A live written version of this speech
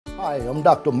Hi, I'm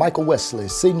Dr. Michael Wesley,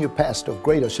 Senior Pastor of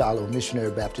Greater Shiloh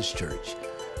Missionary Baptist Church.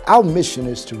 Our mission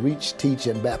is to reach, teach,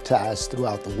 and baptize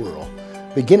throughout the world,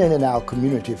 beginning in our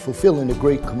community, fulfilling the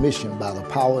Great Commission by the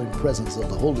power and presence of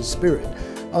the Holy Spirit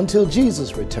until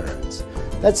Jesus returns.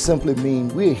 That simply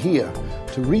means we're here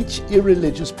to reach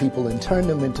irreligious people and turn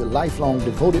them into lifelong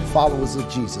devoted followers of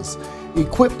Jesus,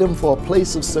 equip them for a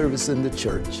place of service in the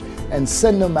church, and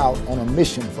send them out on a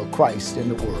mission for Christ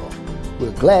in the world. We're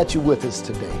glad you're with us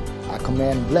today. I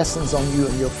command blessings on you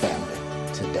and your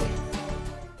family today.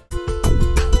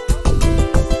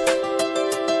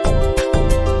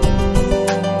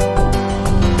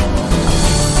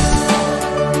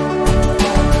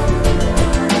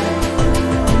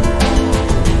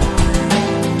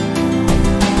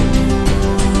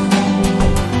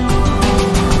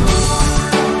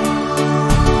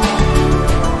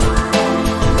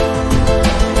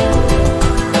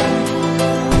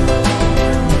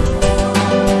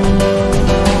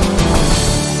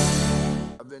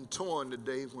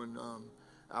 Today when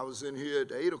I was in here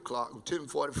at 8 o'clock,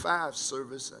 10:45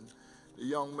 service, and the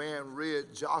young man read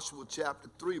Joshua chapter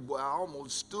 3, boy, I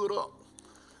almost stood up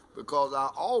because I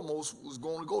almost was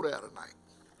going to go there tonight.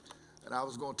 And I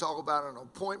was going to talk about an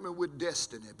appointment with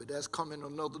destiny, but that's coming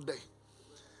another day.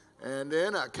 And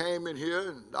then I came in here,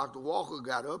 and Dr. Walker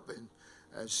got up,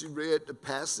 and she read the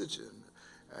passage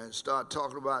and started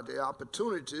talking about the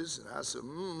opportunities, and I said,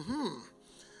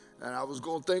 And I was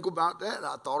going to think about that.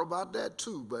 I thought about that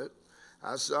too. But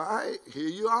I said, all right, here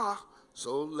you are.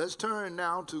 So let's turn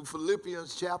now to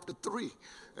Philippians chapter 3.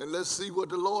 And let's see what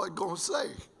the Lord going to say.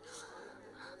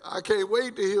 I can't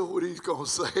wait to hear what he's going to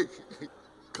say.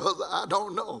 Because I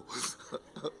don't know.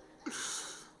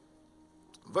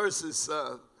 Verses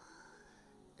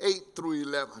 8 through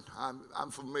 11. I'm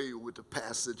familiar with the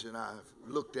passage. And I've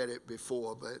looked at it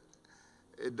before. But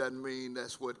it doesn't mean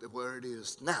that's where it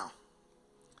is now.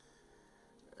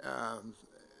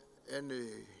 In the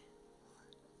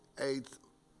 8th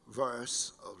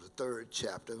verse of the 3rd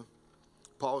chapter,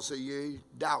 Paul said, yea,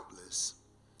 doubtless.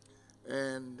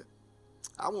 And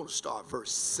I want to start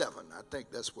verse 7. I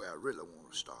think that's where I really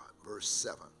want to start, verse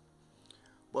 7.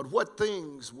 But what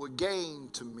things were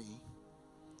gained to me,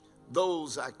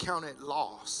 those I counted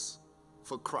loss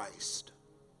for Christ.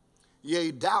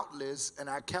 Yea, doubtless, and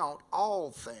I count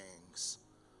all things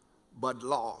but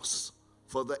loss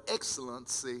for the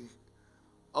excellency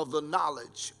of the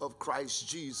knowledge of Christ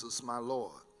Jesus my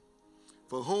Lord,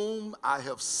 for whom I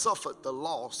have suffered the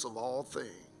loss of all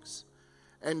things,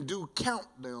 and do count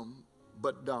them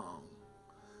but dung,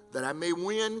 that I may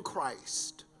win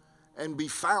Christ and be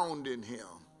found in him,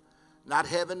 not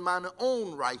having mine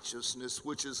own righteousness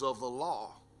which is of the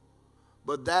law,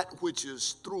 but that which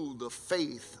is through the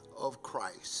faith of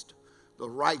Christ, the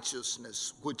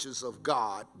righteousness which is of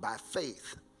God by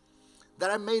faith, that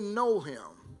I may know him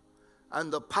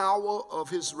and the power of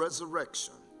his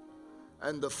resurrection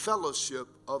and the fellowship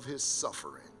of his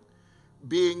suffering,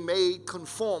 being made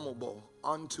conformable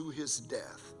unto his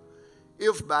death,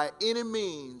 if by any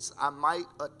means I might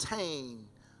attain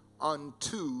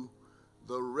unto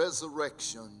the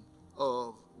resurrection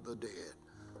of the dead.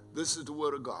 This is the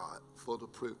word of God for the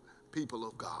people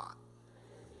of God.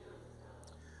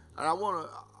 And I want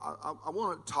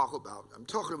to talk about, I'm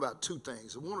talking about two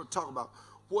things. I want to talk about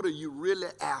what are you really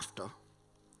after?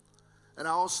 And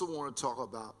I also want to talk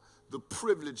about the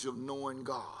privilege of knowing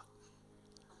God.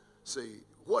 See,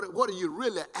 what are you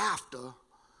really after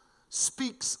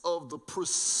speaks of the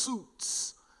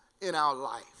pursuits in our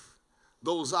life,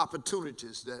 those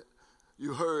opportunities that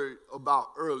you heard about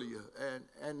earlier.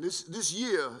 And this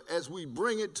year, as we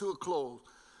bring it to a close,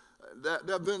 there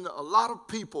have been a lot of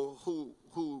people who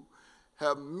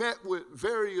have met with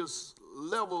various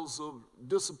levels of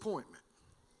disappointment.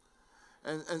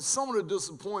 And some of the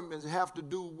disappointments have to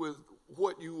do with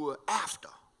what you were after.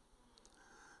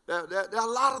 There are a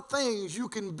lot of things you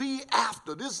can be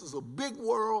after. This is a big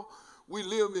world. We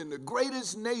live in the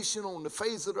greatest nation on the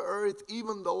face of the earth,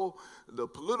 even though the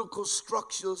political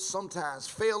structures sometimes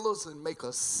fail us and make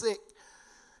us sick.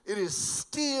 It is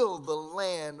still the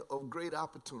land of great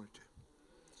opportunity.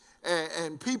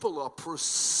 And people are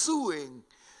pursuing,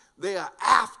 they are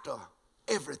after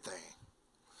everything.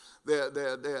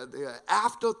 They're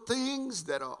after things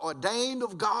that are ordained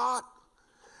of God,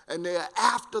 and they're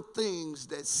after things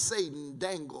that Satan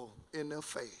dangle in their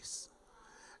face.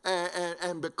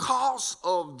 And because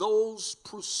of those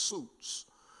pursuits,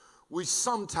 we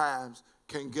sometimes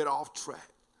can get off track.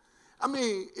 I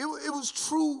mean, it was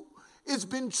true. It's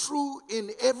been true in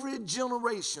every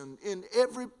generation, in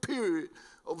every period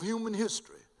of human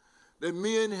history, that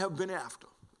men have been after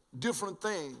different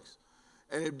things.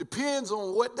 And it depends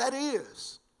on what that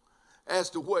is as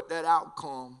to what that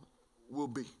outcome will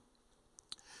be.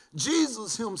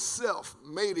 Jesus himself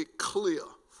made it clear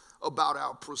about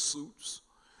our pursuits.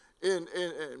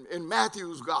 In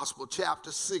Matthew's Gospel,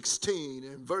 chapter 16,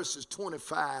 and verses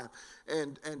 25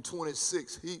 and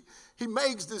 26, he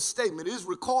makes this statement. It's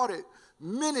recorded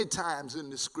many times in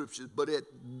the scriptures, but at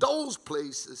those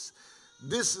places,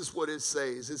 this is what it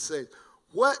says. It says,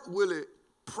 what will it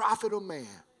profit a man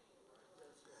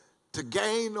to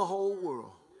gain the whole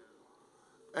world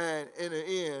and in the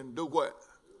end do what?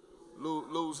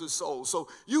 Lose his soul. So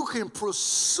you can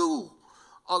pursue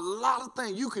a lot of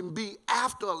things. You can be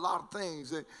after a lot of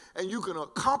things, and you can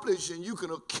accomplish and you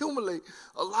can accumulate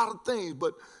a lot of things,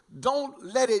 but don't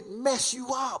let it mess you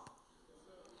up.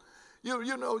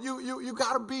 You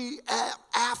got to be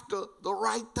after the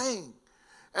right thing.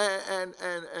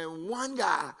 And one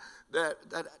guy that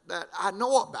I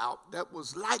know about that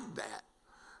was like that.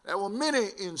 There were many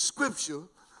in Scripture,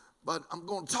 but I'm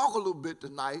going to talk a little bit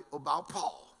tonight about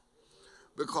Paul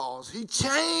because he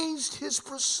changed his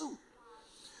pursuit.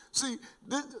 See,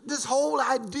 this whole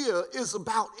idea is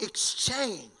about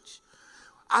exchange.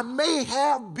 I may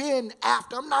have been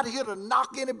after, I'm not here to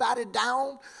knock anybody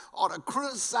down or to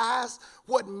criticize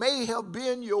what may have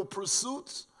been your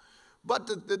pursuits, but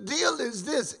the deal is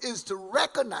this, is to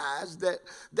recognize that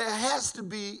there has to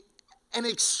be an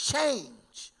exchange.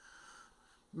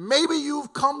 Maybe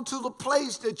you've come to the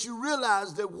place that you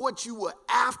realize that what you were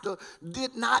after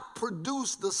did not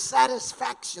produce the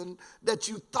satisfaction that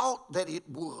you thought that it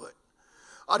would.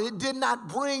 Or it did not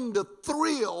bring the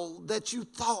thrill that you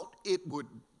thought it would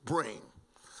bring.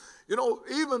 You know,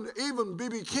 even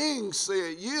B.B. King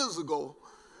said years ago,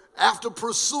 after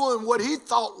pursuing what he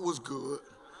thought was good,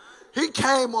 he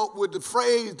came up with the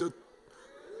phrase, the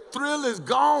thrill is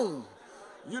gone.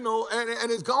 You know,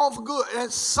 and it's gone for good.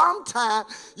 And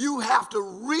sometimes you have to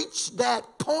reach that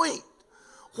point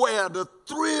where the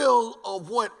thrill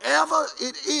of whatever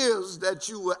it is that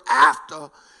you were after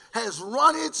has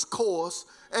run its course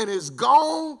and is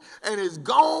gone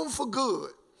for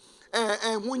good.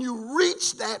 And when you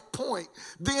reach that point,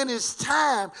 then it's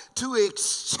time to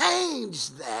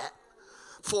exchange that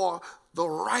for the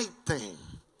right thing,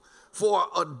 for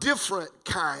a different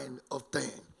kind of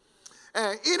thing.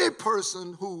 And any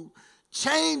person who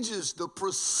changes the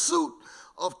pursuit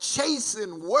of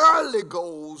chasing worldly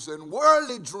goals and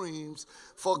worldly dreams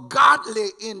for godly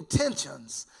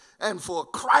intentions and for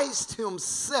Christ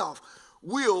himself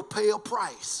will pay a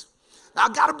price. Now, I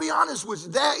got to be honest with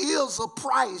you, there is a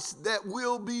price that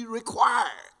will be required,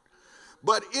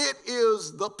 but it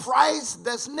is the price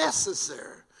that's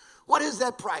necessary. What is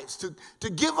that price? To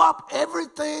give up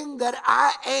everything that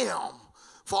I am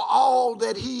for all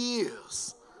that he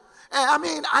is. And I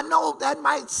mean, I know that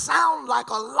might sound like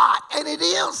a lot, and it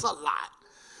is a lot.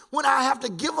 When I have to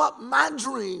give up my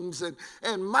dreams and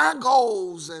my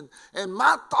goals and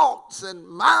my thoughts and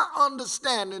my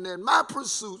understanding and my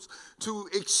pursuits to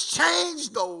exchange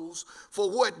those for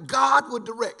what God would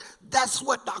direct. That's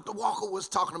what Dr. Walker was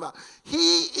talking about. He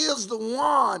is the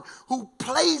one who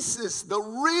places the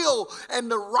real and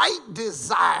the right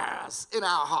desires in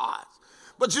our hearts.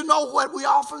 But you know what we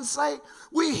often say?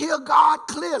 We hear God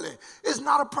clearly. It's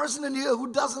not a person in here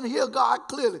who doesn't hear God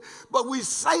clearly. But we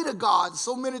say to God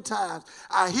so many times,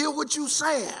 I hear what you're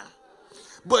saying,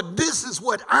 but this is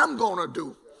what I'm going to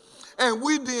do. And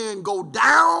we then go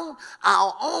down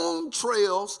our own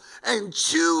trails and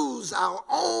choose our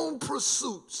own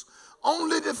pursuits,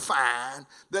 only to find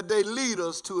that they lead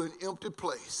us to an empty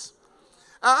place.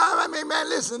 I mean, man,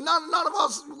 listen, none of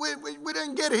us, we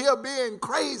didn't get here being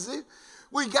crazy.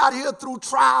 We got here through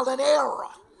trial and error.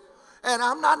 And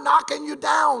I'm not knocking you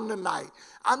down tonight.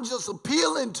 I'm just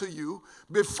appealing to you,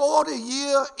 before the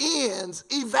year ends,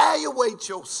 evaluate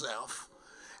yourself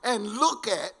and look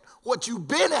at what you've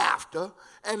been after,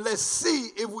 and let's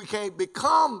see if we can't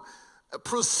become a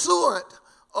pursuant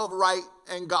of right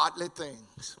and godly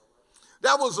things.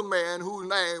 That was a man whose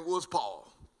name was Paul.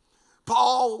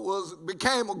 Paul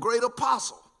became a great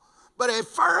apostle. But at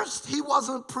first, he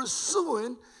wasn't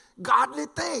pursuing godly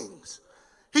things.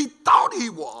 He thought he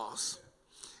was.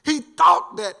 He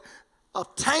thought that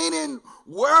obtaining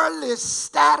worldly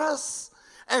status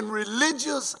and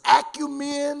religious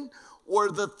acumen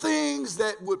were the things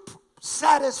that would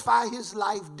satisfy his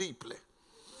life deeply.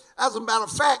 As a matter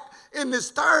of fact, in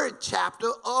this third chapter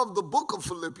of the book of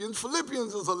Philippians,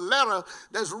 Philippians is a letter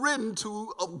that's written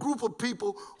to a group of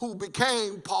people who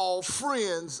became Paul's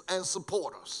friends and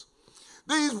supporters.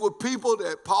 These were people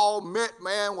that Paul met,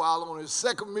 man, while on his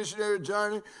second missionary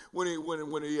journey,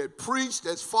 when he had preached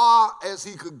as far as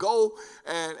he could go,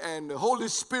 and the Holy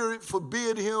Spirit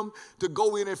forbid him to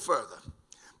go any further.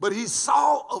 But he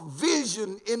saw a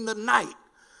vision in the night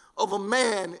of a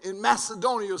man in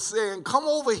Macedonia saying, come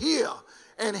over here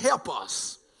and help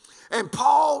us. And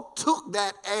Paul took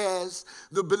that as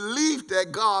the belief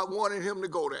that God wanted him to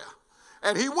go there.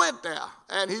 And he went there,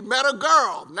 and he met a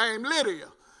girl named Lydia,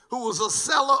 who was a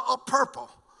seller of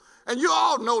purple. And you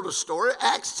all know the story.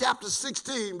 Acts chapter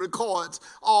 16 records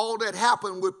all that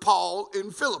happened with Paul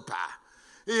in Philippi.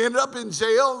 He ended up in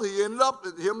jail. He ended up,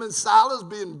 him and Silas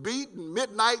being beaten.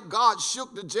 Midnight, God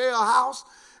shook the jailhouse.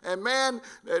 And man,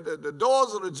 the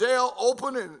doors of the jail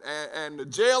opened, and the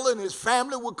jailer and his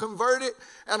family were converted.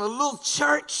 And a little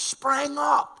church sprang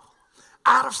up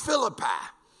out of Philippi.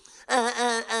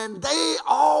 And they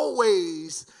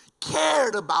always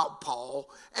cared about Paul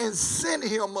and sent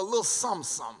him a little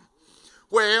something.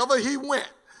 Wherever he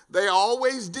went, they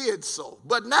always did so.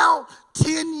 But now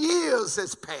 10 years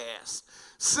has passed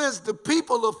since the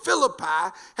people of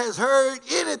Philippi has heard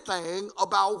anything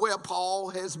about where Paul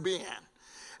has been.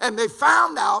 And they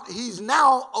found out he's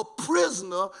now a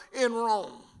prisoner in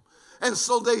Rome. And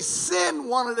so they send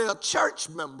one of their church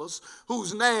members,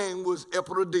 whose name was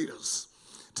Epaphroditus,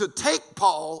 to take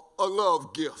Paul a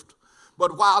love gift.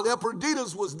 But while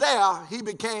Epaphroditus was there, he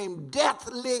became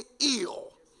deathly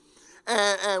ill.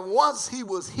 And once he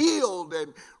was healed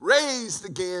and raised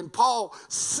again, Paul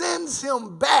sends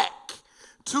him back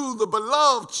to the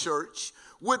beloved church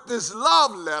with this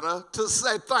love letter to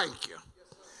say thank you.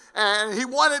 And he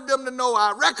wanted them to know,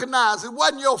 I recognize it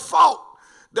wasn't your fault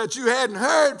that you hadn't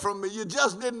heard from me. You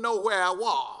just didn't know where I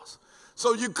was.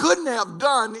 So you couldn't have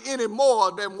done any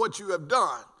more than what you have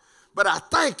done. But I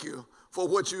thank you for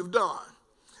what you've done.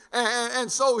 And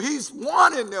so he's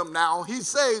warning them now. He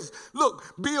says,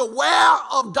 look, be aware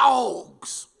of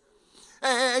dogs.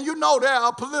 And you know there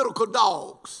are political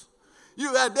dogs.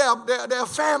 There are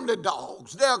family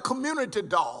dogs. There are community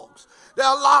dogs. There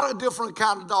are a lot of different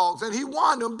kinds of dogs. And he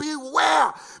warned them, be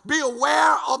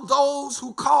aware of those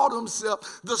who call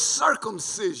themselves the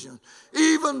circumcision,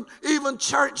 even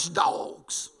church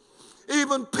dogs,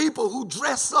 even people who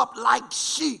dress up like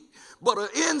sheep but are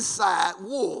inside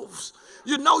wolves.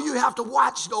 You know you have to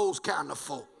watch those kind of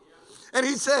folk. And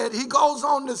he said, he goes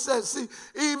on to say, see,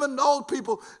 even those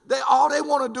people, all they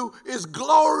want to do is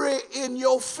glory in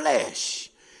your flesh,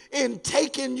 in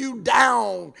taking you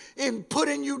down, in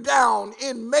putting you down,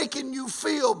 in making you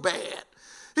feel bad.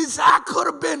 He said, I could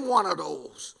have been one of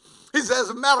those. He said, as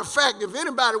a matter of fact, if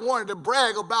anybody wanted to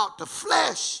brag about the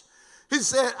flesh, he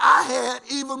said, I had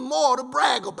even more to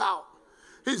brag about.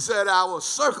 He said, I was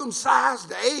circumcised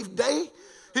the 8th day.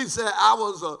 He said, I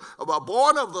was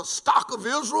born of the stock of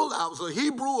Israel. I was a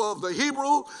Hebrew of the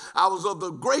Hebrews. I was of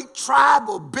the great tribe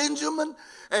of Benjamin.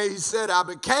 And he said, I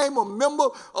became a member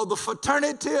of the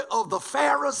fraternity of the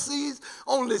Pharisees.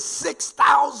 Only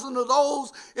 6,000 of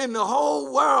those in the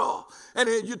whole world. And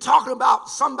you're talking about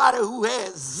somebody who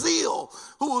had zeal,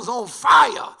 who was on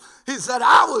fire. He said,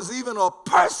 I was even a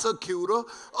persecutor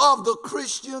of the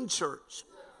Christian church.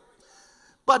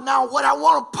 But now what I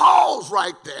want to pause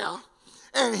right there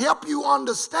and help you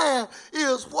understand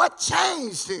is what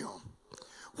changed him.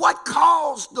 What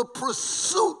caused the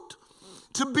pursuit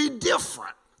to be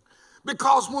different?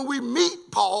 Because when we meet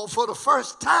Paul for the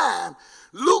first time,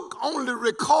 Luke only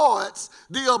records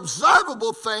the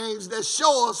observable things that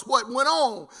show us what went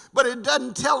on, but it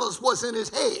doesn't tell us what's in his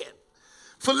head.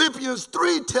 Philippians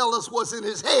 3 tells us what's in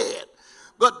his head,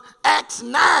 but Acts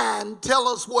 9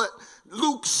 tells us what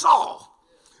Luke saw.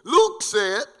 Luke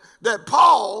said that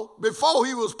Paul, before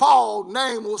he was Paul,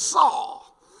 name was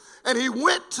Saul. And he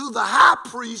went to the high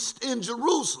priest in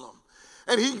Jerusalem.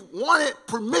 And he wanted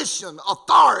permission,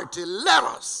 authority,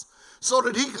 letters, so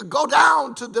that he could go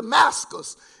down to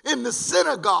Damascus in the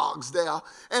synagogues there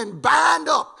and bind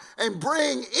up and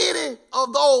bring any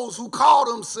of those who called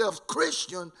themselves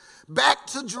Christian back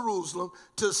to Jerusalem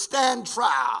to stand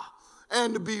trial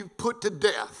and to be put to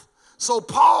death. So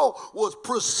Paul was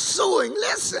pursuing,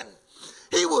 listen,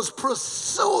 he was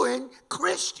pursuing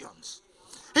Christians.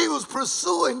 He was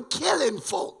pursuing killing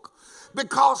folk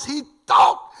because he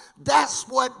thought that's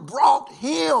what brought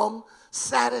him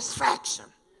satisfaction.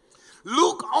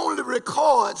 Luke only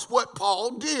records what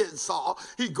Paul did. Saw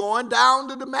he going down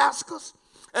to Damascus,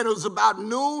 and it was about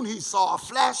noon. He saw a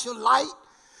flash of light.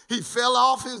 He fell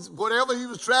off his whatever he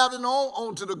was traveling on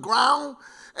onto the ground,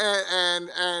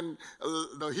 and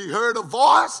he heard a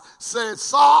voice said,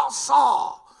 Saul,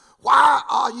 Saul, why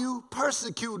are you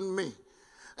persecuting me?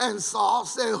 And Saul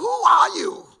said, who are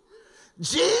you?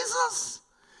 Jesus?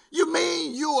 You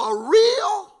mean you are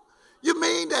real? You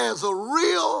mean there's a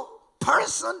real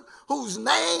person whose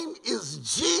name is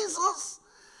Jesus?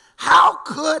 How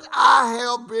could I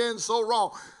have been so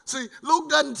wrong? See, Luke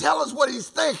doesn't tell us what he's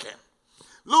thinking.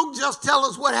 Luke just tells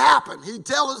us what happened. He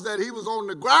tells us that he was on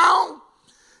the ground,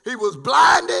 he was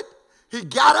blinded, he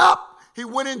got up, he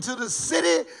went into the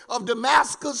city of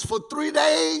Damascus for 3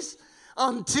 days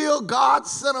until God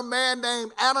sent a man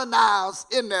named Ananias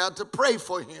in there to pray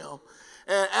for him.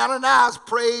 And Ananias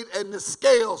prayed and the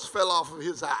scales fell off of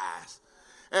his eyes.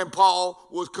 And Paul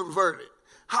was converted.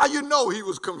 How you know he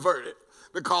was converted?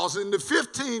 Because in the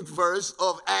 15th verse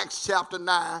of Acts chapter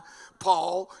 9,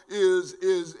 Paul is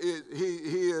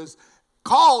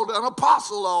called an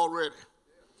apostle already.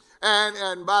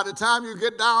 And by the time you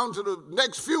get down to the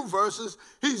next few verses,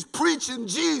 he's preaching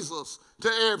Jesus to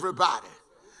everybody.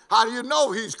 How do you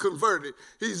know he's converted?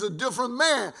 He's a different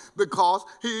man because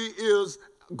he is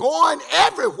going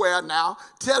everywhere now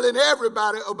telling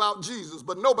everybody about Jesus.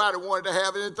 But nobody wanted to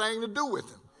have anything to do with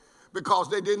him because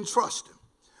they didn't trust him.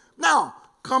 Now,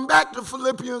 come back to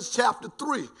Philippians chapter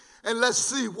 3 and let's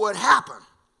see what happened.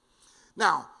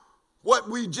 Now, what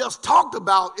we just talked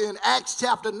about in Acts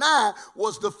chapter 9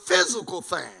 was the physical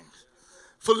things.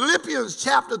 Philippians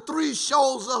chapter 3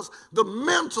 shows us the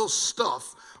mental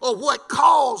stuff of what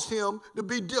caused him to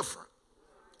be different.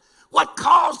 What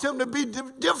caused him to be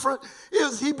different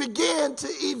is he began to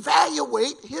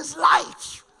evaluate his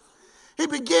life. He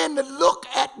began to look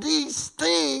at these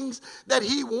things that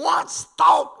he once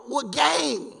thought were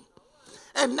gain.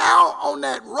 And now on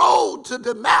that road to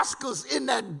Damascus in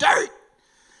that dirt,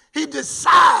 he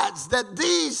decides that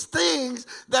these things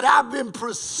that I've been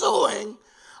pursuing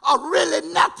are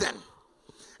really nothing.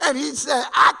 And he said,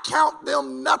 I count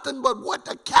them nothing but what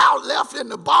the cow left in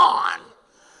the barn.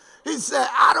 He said,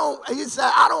 I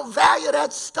don't value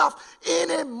that stuff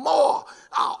anymore.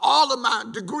 All of my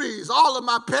degrees, all of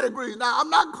my pedigrees. Now,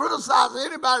 I'm not criticizing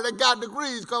anybody that got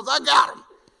degrees because I got them.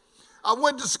 I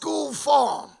went to school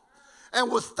for them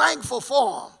and was thankful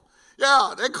for them.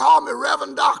 Yeah, they called me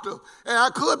Reverend Doctor, and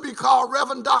I could be called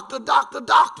Reverend Doctor,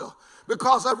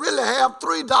 because I really have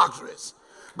 3 doctorates.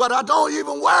 But I don't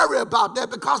even worry about that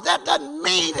because that doesn't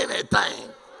mean anything.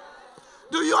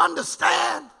 Do you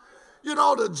understand? You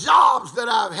know, the jobs that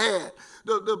I've had,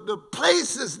 the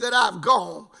places that I've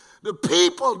gone, the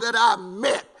people that I've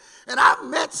met. And I've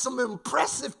met some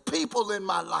impressive people in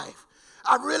my life.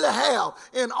 I really have,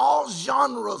 in all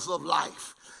genres of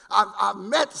life. I've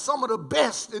met some of the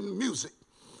best in music.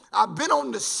 I've been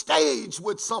on the stage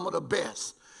with some of the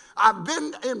best. I've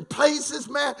been in places,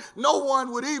 man, no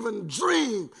one would even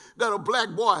dream that a black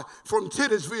boy from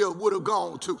Titusville would have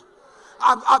gone to.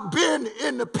 I've been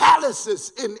in the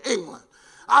palaces in England.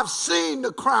 I've seen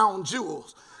the crown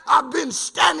jewels. I've been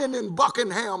standing in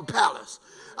Buckingham Palace.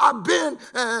 I've been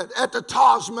at the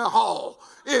Taj Mahal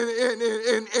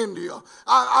in India.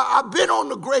 I've been on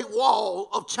the Great Wall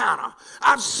of China.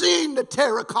 I've seen the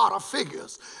terracotta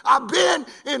figures. I've been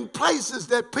in places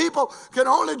that people can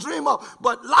only dream of.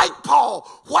 But like Paul,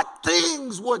 what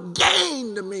things were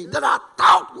gained to me that I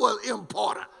thought were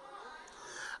important,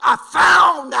 I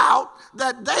found out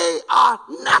that they are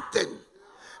nothing.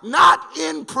 Not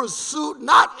in pursuit,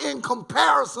 not in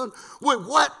comparison with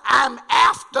what I'm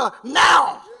after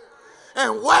now.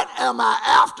 And what am I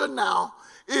after now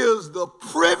is the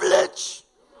privilege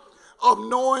of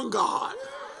knowing God.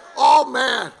 Oh,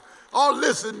 man. Oh,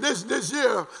 listen, this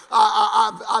year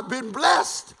I've been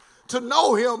blessed to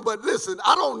know him, but listen,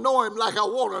 I don't know him like I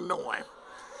want to know him.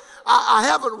 I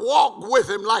haven't walked with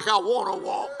him like I want to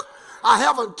walk. I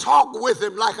haven't talked with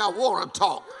him like I want to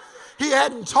talk. He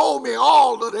hadn't told me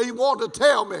all that he wanted to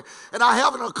tell me, and I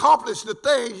haven't accomplished the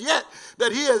thing yet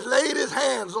that he has laid his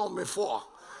hands on me for.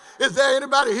 Is there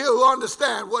anybody here who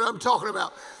understands what I'm talking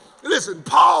about? Listen,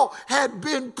 Paul had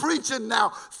been preaching now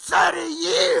 30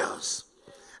 years,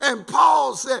 and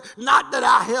Paul said, not that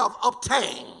I have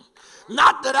obtained,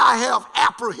 not that I have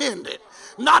apprehended,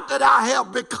 not that I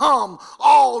have become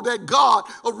all that God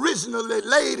originally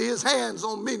laid his hands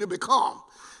on me to become.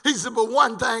 He said, but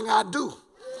one thing I do.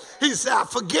 He said, I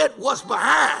forget what's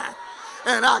behind,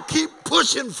 and I keep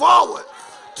pushing forward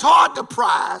toward the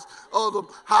prize of the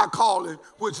high calling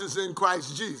which is in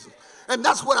Christ Jesus. And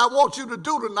that's what I want you to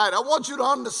do tonight. I want you to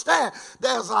understand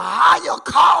there's a higher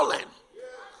calling.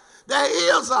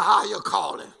 There is a higher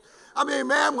calling. I mean,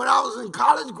 man, when I was in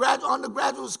college,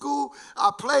 undergraduate school, I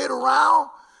played around.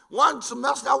 One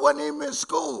semester, I wasn't even in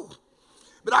school.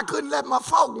 But I couldn't let my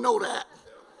folk know that.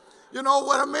 You know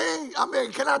what I mean? I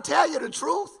mean, can I tell you the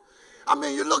truth? I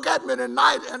mean, you look at me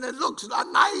tonight and it looks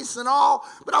nice and all,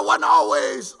 but I wasn't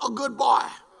always a good boy.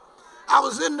 I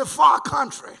was in the far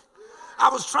country. I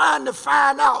was trying to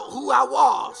find out who I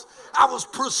was. I was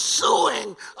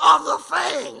pursuing other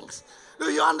things. Do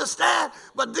you understand?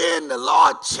 But then the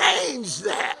Lord changed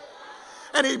that.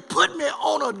 And he put me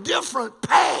on a different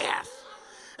path.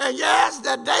 And yes,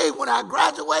 that day when I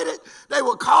graduated, they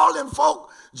were calling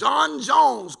folk John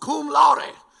Jones, cum laude.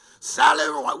 Sally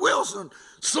Wilson,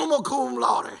 summa cum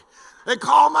laude. They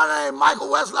called my name Michael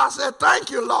Wesley. I said,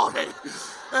 thank you, Lord.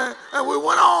 And we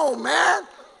went on, man.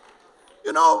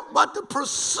 You know, but the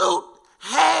pursuit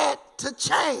had to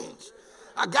change.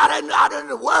 I got out in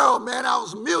the world, man. I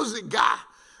was a music guy.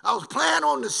 I was playing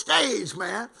on the stage,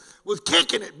 man. Was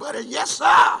kicking it, buddy. Yes,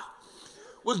 sir.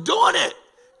 Was doing it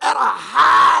at a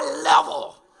high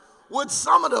level with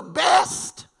some of the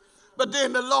best. But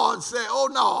then the Lord said, oh,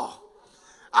 no,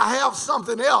 I have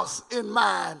something else in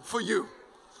mind for you.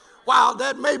 While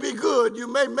that may be good, you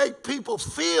may make people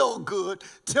feel good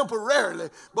temporarily,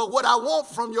 but what I want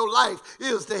from your life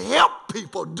is to help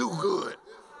people do good.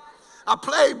 I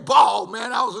played ball,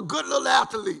 man. I was a good little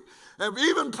athlete, and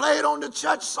even played on the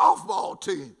church softball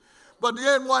team. But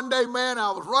then one day, man, I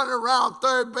was running around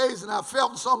third base, and I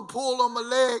felt something pull on my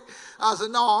leg. I said,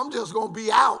 no, I'm just going to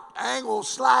be out. I ain't going to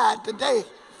slide today.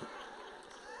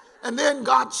 And then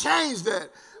God changed that.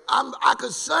 I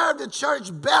could serve the church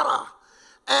better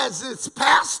as its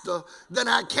pastor than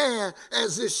I can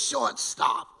as its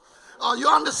shortstop. You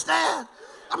understand?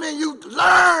 I mean, you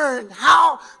learn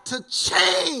how to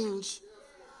change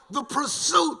the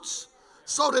pursuits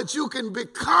so that you can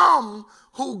become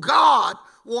who God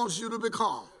wants you to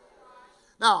become.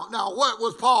 Now, what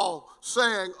was Paul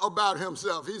saying about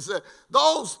himself? He said,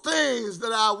 those things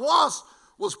that I once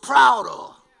was proud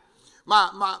of,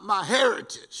 my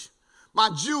heritage, my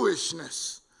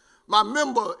Jewishness, my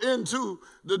member into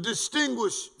the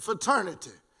distinguished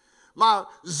fraternity, my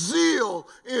zeal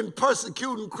in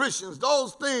persecuting Christians,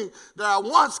 those things that I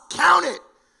once counted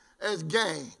as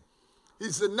gain. He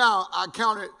said, now I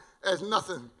count it as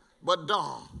nothing but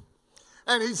dung.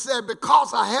 And he said,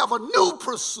 because I have a new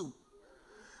pursuit,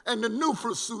 and the new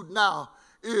pursuit now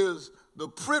is the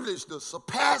privilege, the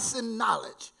surpassing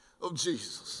knowledge of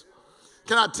Jesus.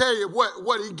 Can I tell you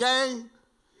what he gained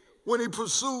when he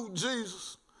pursued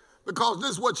Jesus? Because this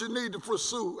is what you need to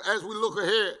pursue as we look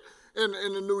ahead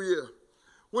in the new year.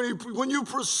 When you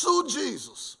pursue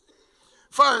Jesus,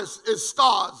 first it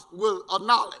starts with a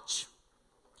knowledge.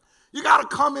 You got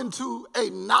to come into a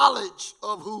knowledge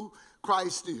of who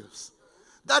Christ is.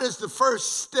 That is the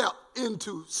first step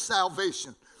into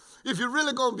salvation. If you're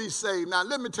really going to be saved, now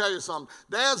let me tell you something.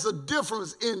 There's a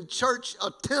difference in church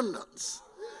attendance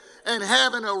and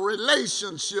having a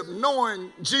relationship,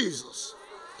 knowing Jesus.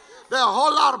 There are a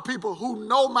whole lot of people who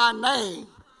know my name,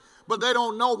 but they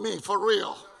don't know me for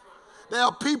real. There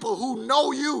are people who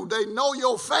know you. They know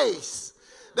your face.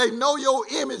 They know your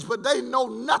image, but they know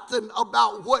nothing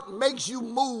about what makes you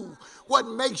move, what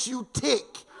makes you tick,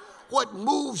 what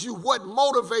moves you, what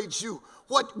motivates you,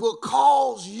 what will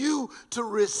cause you to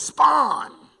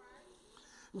respond.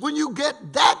 When you get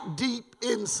that deep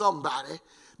in somebody,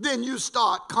 then you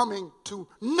start coming to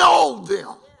know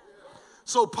them.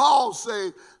 So Paul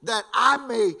said that I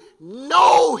may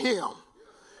know him.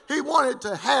 He wanted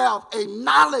to have a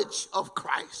knowledge of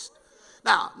Christ.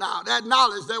 Now that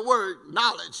knowledge, that word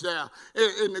knowledge there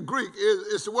in the Greek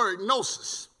is the word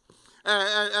gnosis.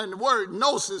 And the word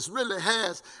gnosis really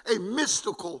has a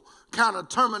mystical kind of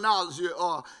terminology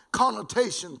or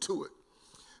connotation to it.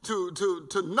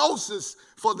 To gnosis,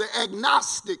 for the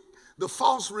agnostic, the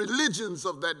false religions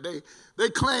of that day, they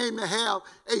claim to have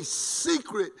a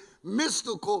secret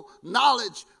mystical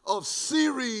knowledge of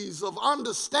series of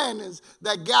understandings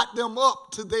that got them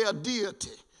up to their deity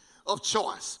of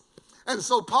choice. And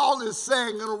so Paul is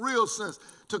saying, in a real sense,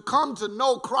 to come to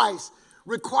know Christ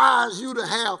requires you to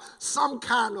have some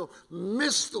kind of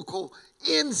mystical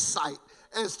insight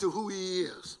as to who he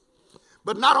is.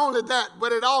 But not only that,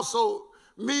 but it also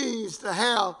means to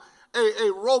have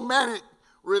a romantic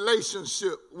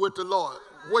relationship with the Lord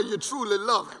where you truly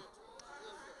love him.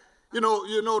 You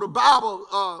know, the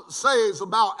Bible says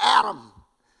about Adam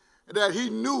that he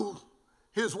knew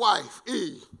his wife,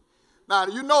 Eve. Now,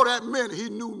 you know that meant he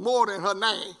knew more than her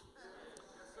name.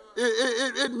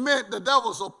 It meant that there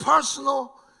was a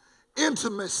personal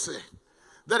intimacy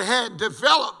that had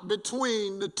developed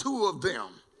between the two of them.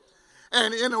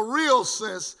 And in a real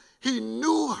sense, he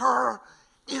knew her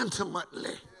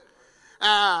intimately.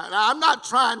 Now, I'm not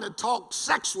trying to talk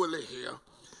sexually here.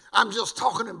 I'm just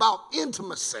talking about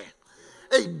intimacy.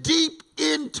 A deep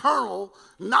internal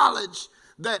knowledge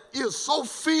that is so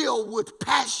filled with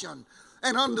passion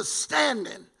and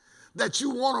understanding that you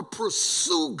want to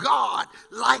pursue God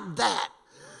like that.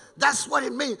 That's what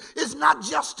it means. It's not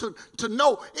just to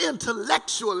know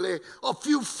intellectually a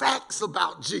few facts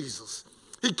about Jesus.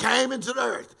 He came into the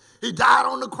earth. He died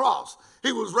on the cross.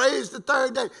 He was raised the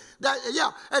third day.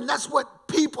 And that's what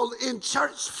people in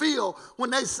church feel when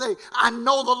they say, I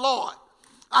know the Lord.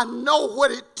 I know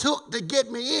what it took to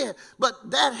get me in.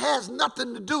 But that has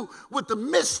nothing to do with the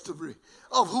mystery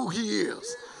of who he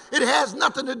is. It has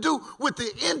nothing to do with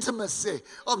the intimacy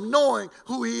of knowing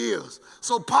who he is.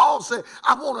 So Paul said,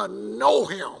 I want to know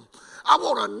him. I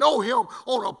want to know him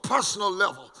on a personal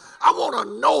level. I want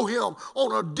to know him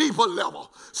on a deeper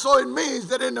level. So it means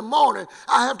that in the morning,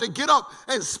 I have to get up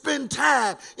and spend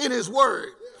time in his word.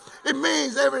 It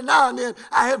means every now and then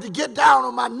I have to get down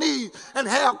on my knees and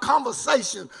have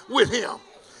conversation with him.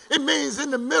 It means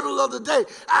in the middle of the day,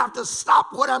 I have to stop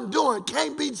what I'm doing.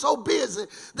 Can't be so busy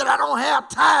that I don't have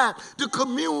time to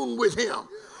commune with him.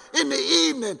 In the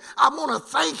evening, I want to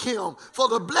thank him for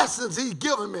the blessings he's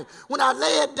given me. When I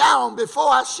lay it down before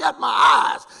I shut my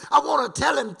eyes, I want to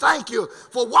tell him thank you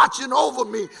for watching over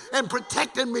me and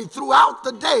protecting me throughout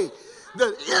the day.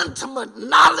 The intimate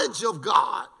knowledge of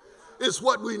God is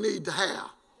what we need to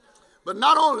have. But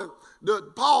not only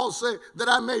Paul said that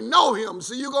I may know him.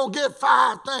 So you're going to get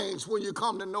 5 things when you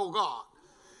come to know God.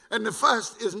 And the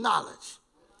first is knowledge.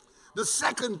 The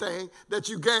second thing that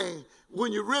you gain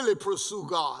when you really pursue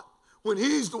God, when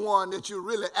he's the one that you're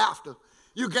really after,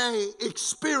 you gain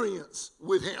experience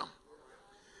with him.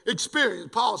 Experience.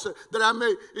 Paul said that I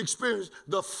may experience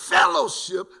the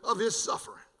fellowship of his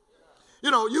suffering. You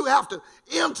know, you have to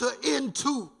enter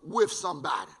into with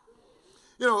somebody.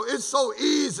 You know, it's so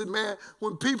easy, man,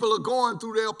 when people are going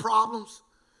through their problems,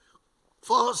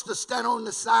 for us to stand on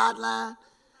the sideline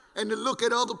and to look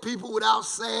at other people without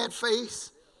sad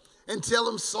face and tell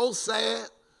them so sad,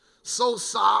 so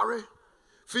sorry,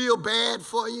 feel bad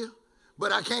for you,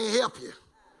 but I can't help you.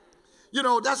 You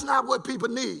know, that's not what people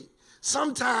need.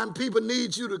 Sometimes people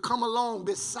need you to come along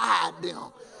beside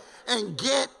them and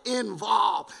get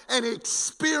involved and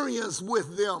experience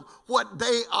with them what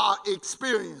they are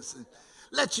experiencing.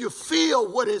 Let you feel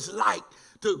what it's like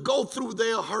to go through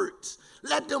their hurts.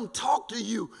 Let them talk to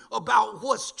you about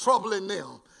what's troubling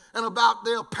them and about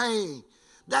their pain.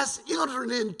 That's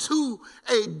entering into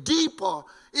a deeper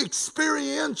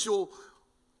experiential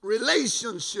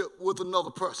relationship with another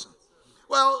person.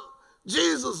 Well,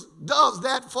 Jesus does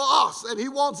that for us, and he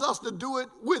wants us to do it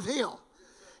with him.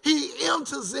 He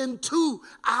enters into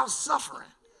our suffering.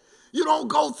 You don't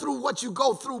go through what you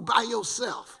go through by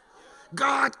yourself.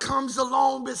 God comes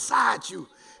along beside you.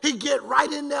 He get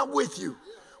right in there with you.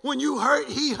 When you hurt,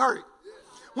 he hurt.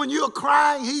 When you're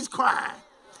crying, he's crying.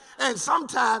 And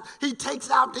sometimes he takes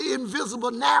out the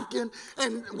invisible napkin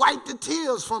and wipe the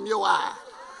tears from your eye.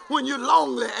 When you're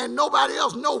lonely and nobody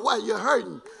else know why you're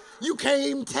hurting, you can't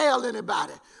even tell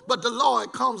anybody. But the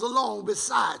Lord comes along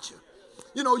beside you.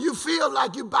 You know, you feel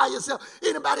like you're by yourself.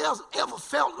 Anybody else ever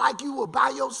felt like you were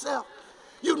by yourself?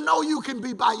 You know you can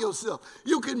be by yourself.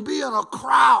 You can be in a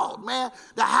crowd, man.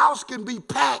 The house can be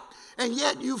packed, and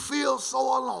yet you feel so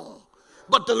alone.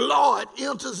 But the Lord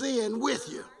enters in with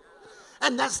you.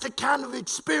 And that's the kind of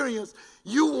experience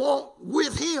you want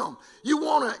with him. You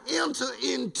want to enter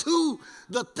into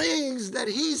the things that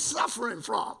he's suffering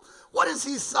from. What is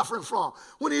he suffering from?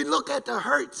 When he look at the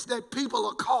hurts that people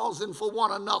are causing for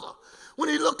one another. When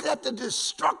he look at the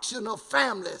destruction of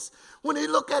families. When he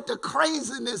look at the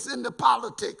craziness in the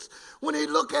politics. When he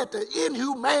look at the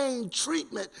inhumane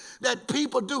treatment that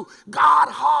people do. God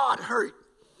heart hurt.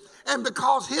 And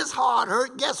because his heart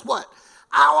hurt, guess what?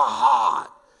 Our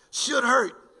heart should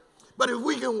hurt. But if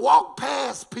we can walk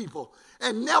past people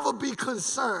and never be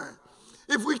concerned,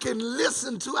 if we can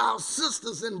listen to our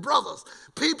sisters and brothers,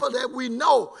 people that we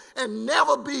know, and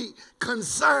never be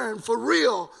concerned for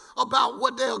real about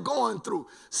what they're going through,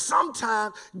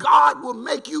 sometimes God will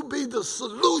make you be the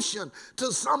solution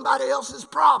to somebody else's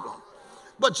problem.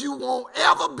 But you won't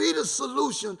ever be the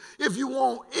solution if you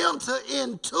won't enter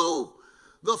into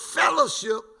the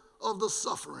fellowship of the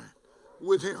suffering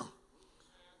with him,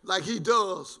 like he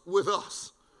does with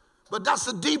us. But that's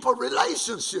a deeper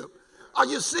relationship. Are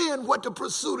you seeing what the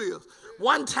pursuit is?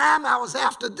 One time I was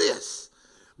after this,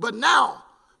 but now,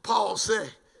 Paul said,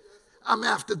 I'm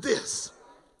after this.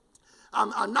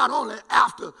 I'm not only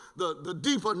after the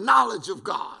deeper knowledge of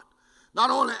God, not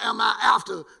only am I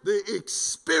after the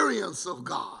experience of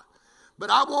God, but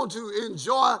I want to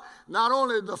enjoy not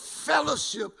only the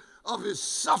fellowship of his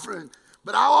suffering,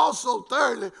 but I also,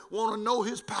 thirdly, want to know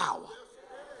his power.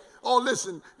 Oh,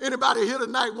 listen, anybody here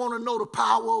tonight want to know the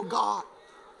power of God?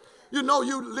 You know,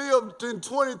 you lived in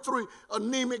 23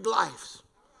 anemic lives.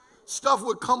 stuff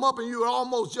would come up and you would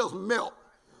almost just melt.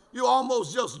 You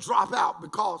almost just drop out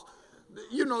because,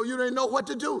 you didn't know what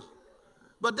to do.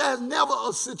 But there's never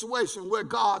a situation where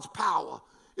God's power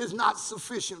is not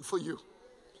sufficient for you.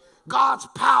 God's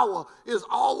power is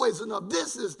always enough.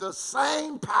 This is the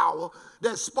same power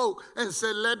that spoke and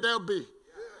said, let there be,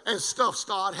 and stuff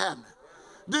started happening.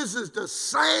 This is the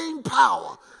same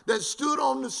power that stood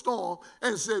on the storm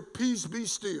and said, peace be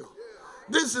still.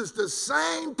 This is the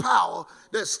same power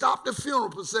that stopped the funeral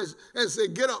procession and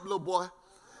said, get up, little boy.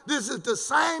 This is the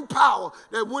same power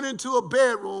that went into a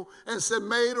bedroom and said,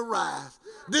 maid, arise.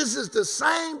 This is the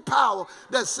same power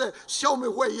that said, show me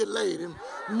where you laid him.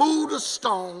 Move the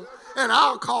stone and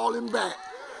I'll call him back.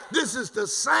 This is the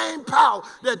same power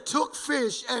that took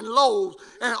fish and loaves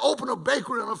and opened a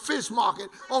bakery and a fish market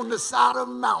on the side of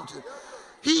a mountain.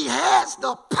 He has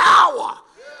the power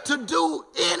to do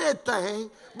anything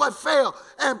but fail.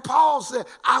 And Paul said,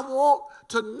 I want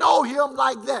to know him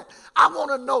like that. I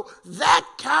want to know that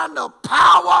kind of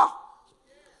power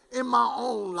in my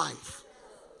own life.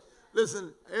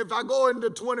 Listen, if I go into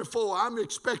 24, I'm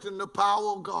expecting the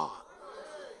power of God.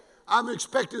 I'm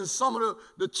expecting some of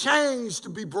the chains to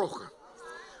be broken.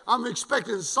 I'm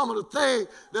expecting some of the things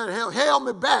that have held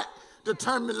me back to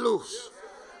turn me loose.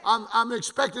 I'm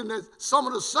expecting that some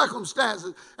of the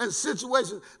circumstances and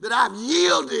situations that I've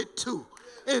yielded to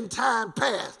in time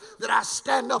past that I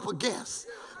stand up against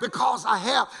because I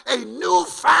have a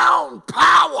newfound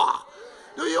power.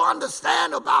 Do you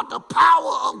understand about the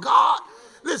power of God?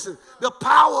 Listen, the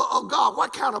power of God,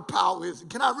 what kind of power is it?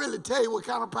 Can I really tell you what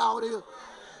kind of power it is?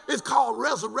 It's called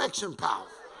resurrection power.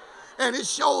 And it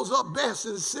shows up best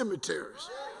in cemeteries.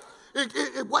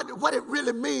 What it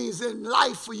really means in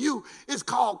life for you is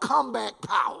called comeback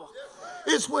power.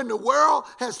 It's when the world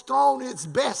has thrown its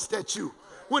best at you.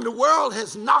 When the world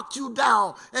has knocked you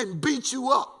down and beat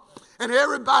you up. And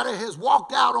everybody has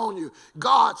walked out on you.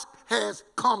 God has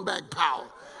comeback power.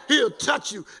 He'll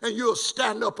touch you and you'll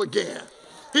stand up again.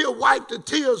 He'll wipe the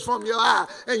tears from your eye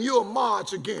and you'll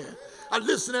march again. I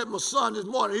listened at my son this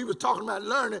morning. He was talking about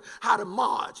learning how to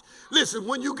march. Listen,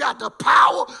 when you got the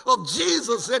power of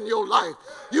Jesus in your life,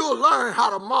 you'll learn how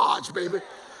to march, baby.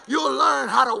 You'll learn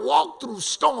how to walk through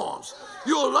storms.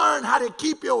 You'll learn how to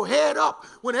keep your head up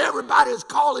when everybody is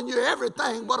calling you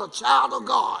everything but a child of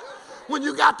God. When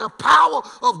you got the power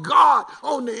of God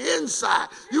on the inside,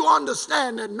 you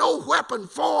understand that no weapon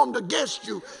formed against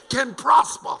you can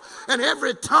prosper. And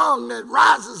every tongue that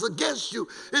rises against you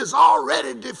is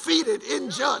already defeated in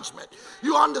judgment.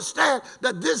 You understand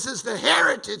that this is the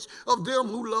heritage of them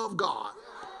who love God.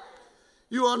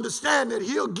 You understand that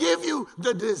he'll give you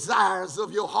the desires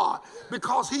of your heart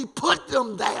because he put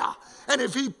them there. And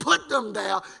if he put them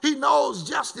there, he knows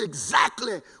just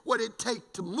exactly what it takes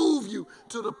to move you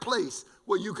to the place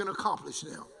where you can accomplish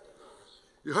them.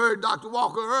 You heard Dr.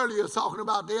 Walker earlier talking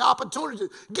about the opportunities.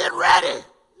 Get ready.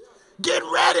 Get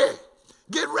ready.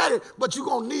 Get ready. But you're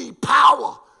going to need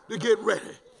power to get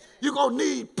ready. You're going to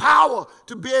need power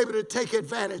to be able to take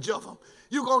advantage of them.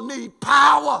 You're going to need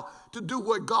power to do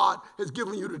what God has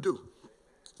given you to do.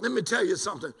 Let me tell you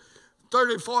something.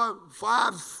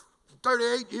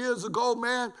 38 years ago,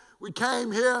 man, we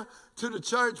came here to the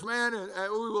church, man,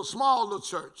 and we were a small little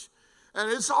church.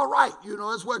 And it's all right,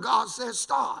 it's where God said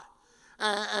start.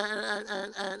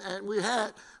 And we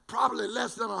had probably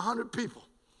less than 100 people.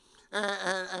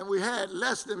 And we had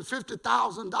less than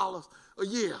 $50,000 a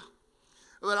year.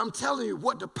 But I'm telling you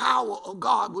what the power of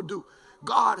God will do.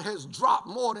 God has dropped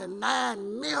more than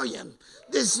 9 million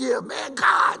this year. Man,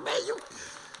 God, man,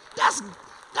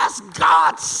 that's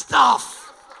God's stuff.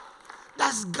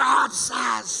 That's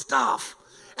God-sized stuff.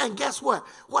 And guess what?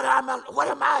 What am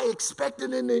I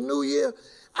expecting in the new year?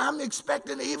 I'm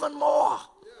expecting even more.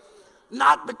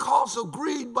 Not because of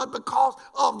greed, but because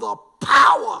of the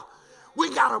power.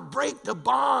 We got to break the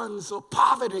bonds of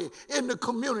poverty in the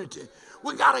community.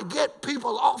 We got to get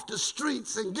people off the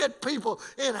streets and get people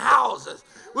in houses.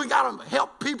 We got to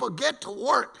help people get to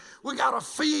work. We got to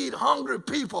feed hungry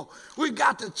people. We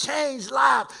got to change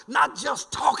lives, not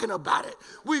just talking about it.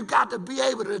 We've got to be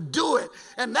able to do it.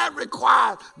 And that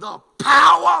requires the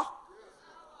power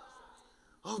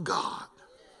of God.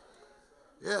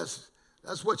 Yes,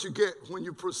 that's what you get when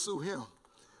you pursue him.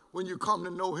 When you come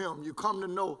to know him, you come to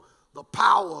know the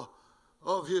power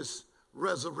of his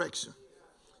resurrection.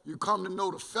 You come to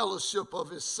know the fellowship of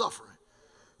his suffering.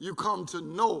 You come to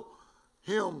know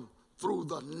him through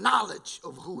the knowledge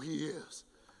of who he is.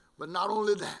 But not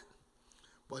only that,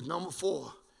 but number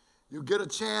 4, you get a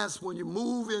chance when you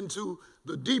move into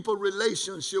the deeper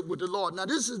relationship with the Lord. Now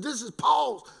this is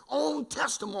Paul's own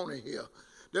testimony here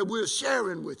that we're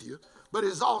sharing with you. but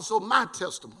it's also my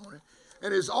testimony.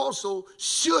 And it's also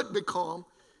should become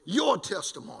your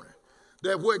testimony.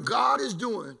 That what God is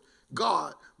doing,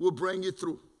 God will bring you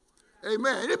through.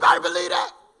 Amen. Anybody believe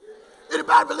that?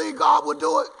 Anybody believe God will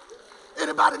do it?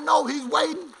 Anybody know he's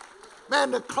waiting?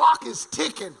 Man, the clock is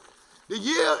ticking. The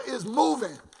year is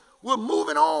moving. We're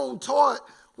moving on toward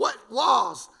what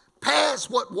was,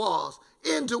 past what was,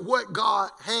 into what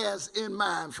God has in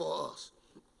mind for us.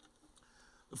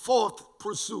 The fourth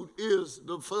pursuit is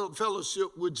the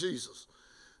fellowship with Jesus.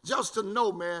 Just to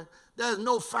know, man, there's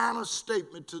no final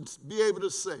statement to be able to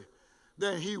say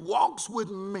that he walks with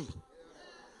me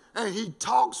and he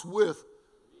talks with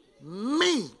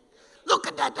me. Look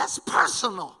at that, that's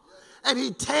personal. And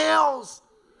he tells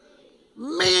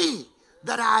me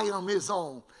that I am his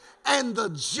own. And the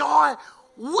joy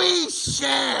we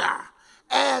share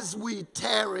as we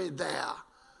tarry there,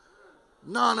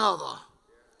 none other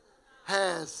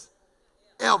has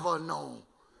ever known.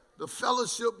 The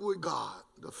fellowship with God,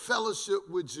 the fellowship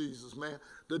with Jesus, man,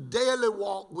 the daily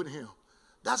walk with him.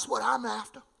 That's what I'm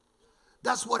after.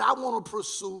 That's what I want to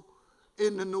pursue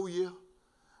in the new year.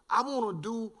 I want to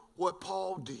do what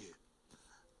Paul did.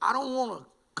 I don't want to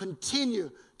continue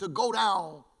to go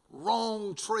down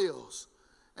wrong trails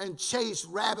and chase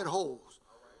rabbit holes.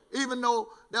 Even though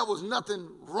there was nothing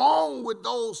wrong with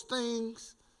those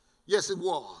things, yes, it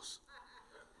was.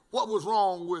 What was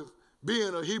wrong with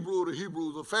being a Hebrew of the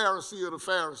Hebrews, a Pharisee of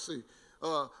the Pharisee,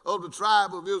 of the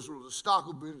tribe of Israel, the stock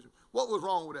of Benjamin? What was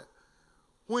wrong with that?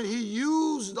 When he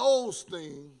used those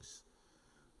things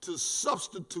to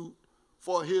substitute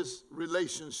for his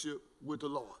relationship with the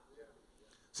Lord.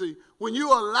 See, when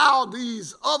you allow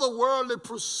these otherworldly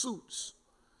pursuits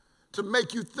to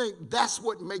make you think that's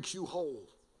what makes you whole,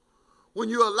 when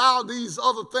you allow these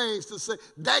other things to say,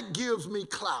 that gives me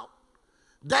clout,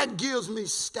 that gives me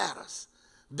status,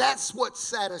 that's what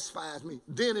satisfies me,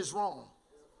 then it's wrong.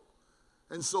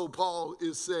 And so Paul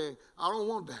is saying, I don't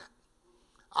want that.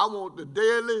 I want the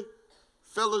daily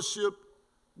fellowship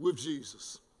with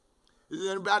Jesus. Does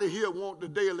anybody here want the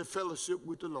daily fellowship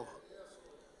with the Lord?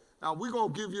 Now, we're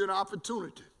going to give you an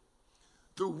opportunity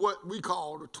through what we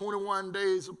call the 21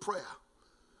 days of prayer.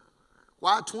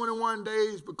 Why 21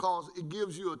 days? Because it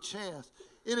gives you a chance.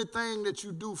 Anything that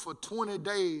you do for 20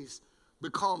 days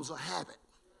becomes a habit.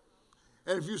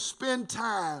 And if you spend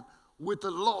time with the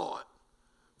Lord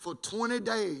for 20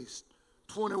 days,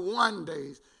 21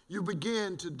 days, you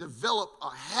begin to develop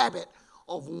a habit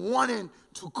of wanting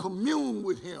to commune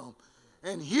with him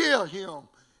and hear him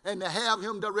and to have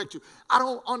him direct you. I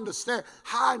don't understand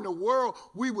how in the world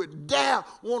we would dare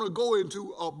want to go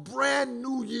into a brand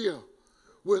new year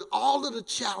with all of the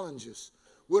challenges,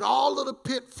 with all of the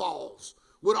pitfalls,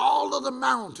 with all of the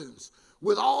mountains,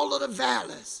 with all of the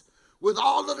valleys, with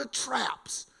all of the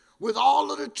traps, with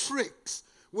all of the tricks,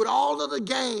 with all of the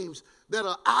games that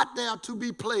are out there to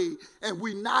be played, and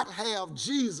we not have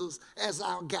Jesus as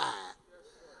our guide.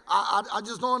 I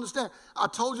just don't understand. I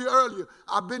told you earlier,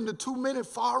 I've been to too many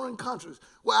foreign countries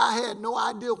where I had no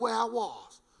idea where I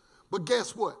was. But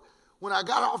guess what? When I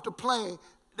got off the plane,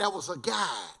 there was a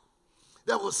guide.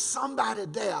 There was somebody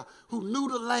there who knew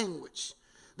the language.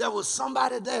 There was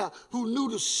somebody there who knew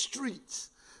the streets.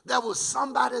 There was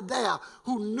somebody there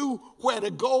who knew where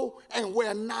to go and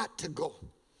where not to go.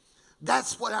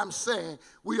 That's what I'm saying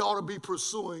we ought to be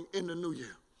pursuing in the new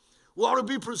year. We ought to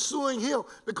be pursuing him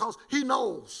because he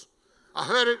knows. I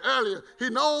heard it earlier. He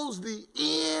knows the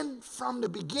end from the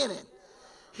beginning.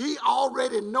 He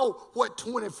already knows what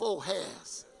 24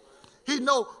 has. He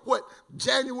knows what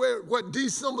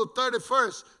December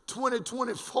 31st,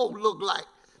 2024 look like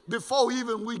before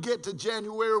even we get to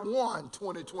January 1,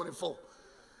 2024.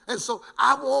 And so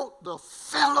I want the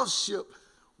fellowship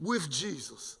with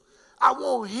Jesus. I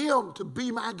want him to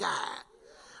be my guide.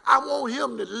 I want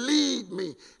him to lead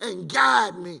me and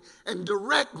guide me and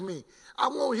direct me. I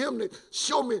want him to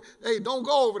show me, hey, don't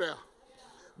go over there.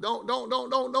 Don't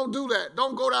do that.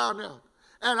 Don't go down there.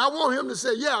 And I want him to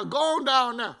say, yeah, go on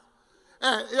down there.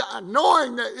 And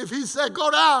knowing that if he said go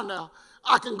down there,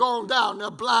 I can go on down there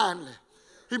blindly.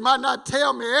 He might not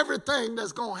tell me everything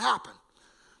that's going to happen.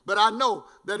 But I know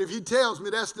that if he tells me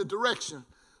that's the direction,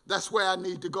 that's where I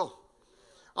need to go.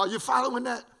 Are you following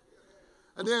that?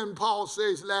 And then Paul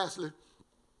says, lastly,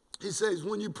 he says,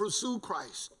 when you pursue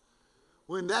Christ,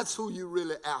 when that's who you're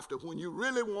really after, when you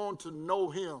really want to know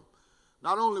him,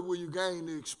 not only will you gain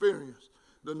the experience,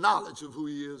 the knowledge of who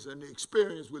he is and the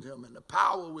experience with him and the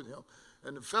power with him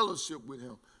and the fellowship with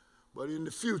him, but in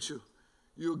the future,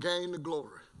 you'll gain the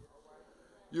glory.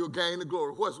 You'll gain the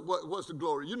glory. What's the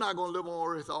glory? You're not going to live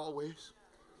on earth always.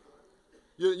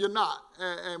 You're not.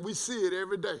 And we see it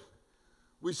every day.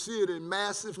 We see it in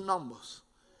massive numbers.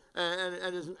 And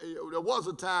there was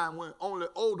a time when only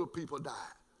older people died.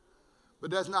 But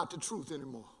that's not the truth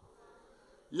anymore.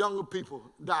 Younger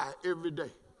people die every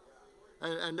day.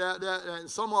 And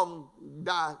some of them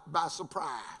die by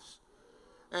surprise.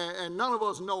 And none of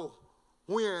us know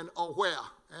when or where.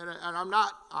 And I'm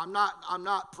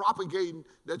not propagating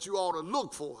that you ought to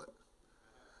look for it,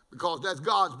 because that's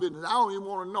God's business. I don't even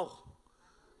want to know.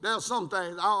 There's some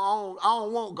things I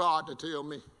don't want God to tell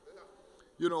me.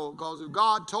 You know, because if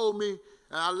God told me, and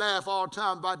I laugh all the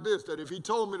time about this, that if he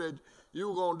told me that you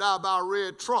were going to die by a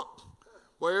red truck,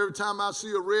 well, every time I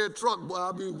see a red truck, boy,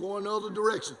 I'll be going the other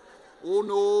direction. Oh,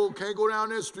 no, can't go down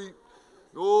that street.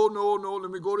 No,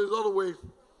 let me go this other way.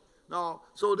 No,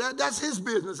 so that's his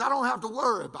business. I don't have to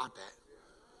worry about that.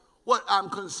 What I'm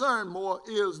concerned more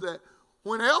is that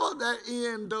whenever that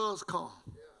end does come,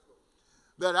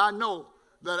 that I know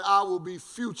that I will be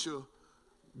future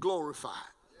glorified.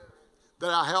 That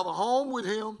I have a home with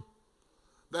him,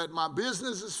 that my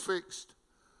business is fixed,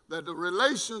 that the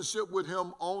relationship with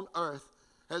him on earth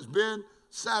has been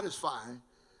satisfying,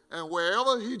 and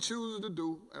wherever he chooses to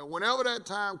do, and whenever that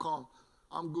time comes,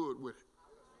 I'm good with it.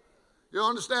 You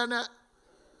understand that?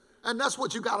 And that's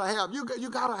what you got to have. You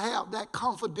got to have that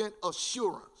confident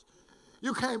assurance.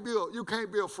 You can't be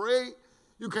afraid.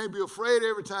 You can't be afraid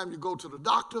every time you go to the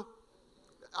doctor.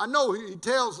 I know he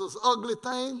tells us ugly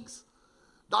things.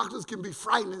 Doctors can be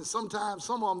frightening. Sometimes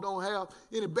some of them don't have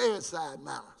any bedside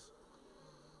manners.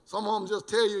 Some of them just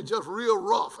tell you just real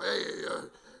rough. Hey,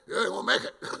 you ain't gonna make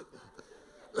it.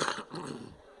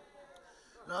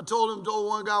 And I told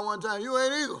one guy one time, you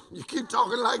ain't either. You keep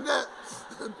talking like that.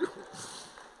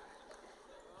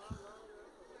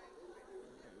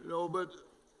 You know, but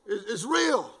it's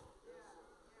real.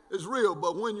 It's real.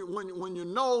 But when you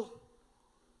know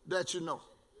that you know.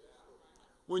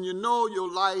 When you know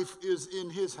your life is in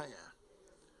his hand.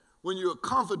 When you're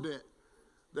confident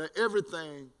that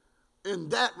everything in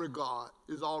that regard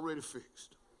is already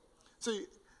fixed. See,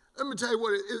 let me tell you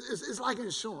what it's like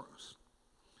insurance.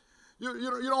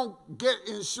 You don't get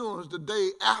insurance the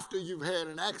day after you've had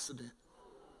an accident.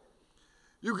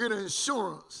 You get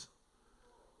insurance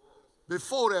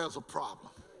before there's a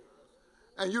problem.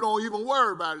 And you don't even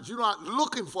worry about it. You're not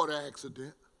looking for the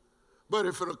accident. But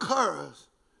if it occurs,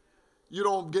 you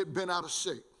don't get bent out of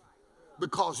shape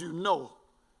because you know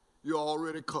you're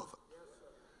already covered.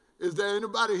 Is there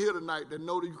anybody here tonight that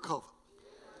know that you're covered?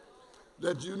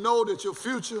 That you know that your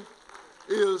future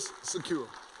is secure?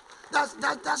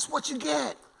 That's what you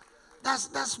get.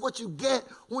 That's what you get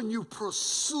when you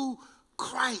pursue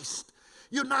Christ.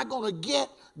 You're not going to get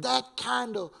that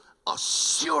kind of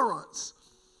assurance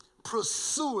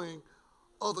pursuing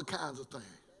other kinds of things.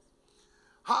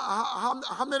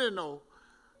 How many know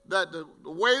that the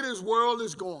way this world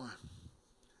is going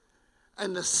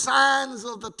and the signs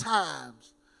of the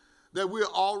times that we're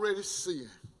already seeing,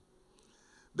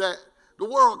 that the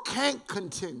world can't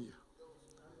continue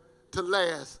to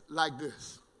last like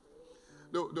this?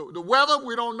 The weather,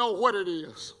 we don't know what it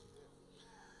is.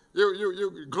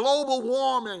 Your global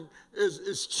warming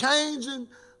is changing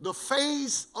the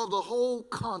face of the whole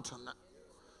continent.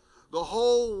 The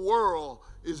whole world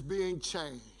is being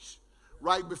changed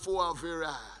right before our very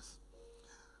eyes.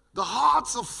 The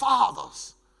hearts of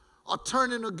fathers are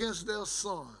turning against their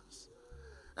sons,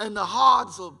 and the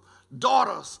hearts of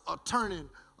daughters are turning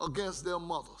against their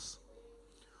mothers.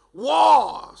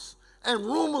 Wars and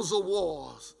rumors of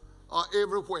wars are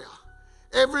everywhere.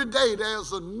 Every day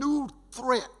there's a new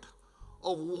threat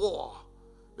of war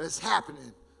that's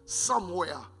happening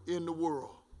somewhere in the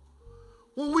world.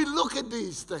 When we look at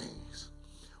these things,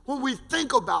 when we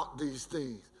think about these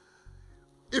things,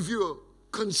 if you're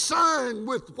concerned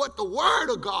with what the Word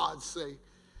of God say,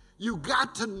 you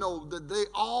got to know that they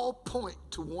all point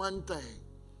to one thing,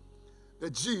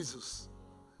 that Jesus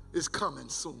is coming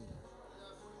soon.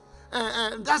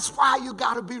 And that's why you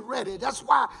got to be ready. That's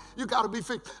why you got to be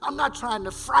fixed. I'm not trying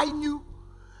to frighten you.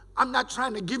 I'm not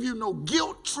trying to give you no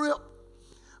guilt trip.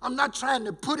 I'm not trying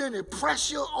to put any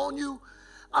pressure on you.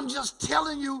 I'm just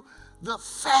telling you the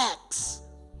facts.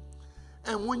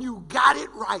 And when you got it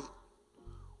right,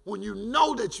 when you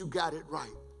know that you got it right,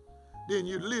 then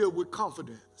you live with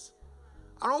confidence.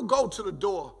 I don't go to the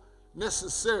door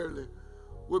necessarily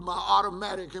with my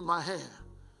automatic in my hand.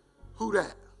 Who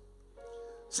that?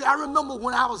 See, I remember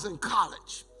when I was in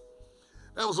college,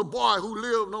 there was a boy who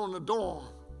lived on the dorm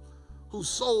who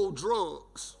sold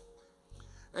drugs.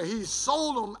 And he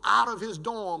sold them out of his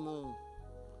dorm room.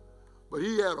 But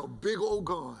he had a big old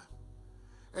gun.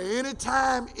 And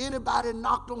anytime anybody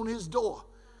knocked on his door,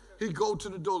 he'd go to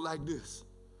the door like this.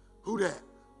 Who that?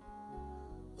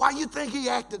 Why you think he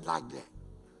acted like that?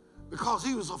 Because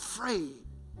he was afraid.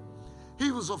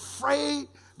 He was afraid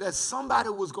that somebody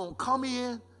was going to come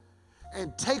in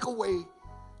and take away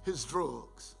his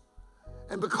drugs.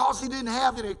 And because he didn't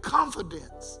have any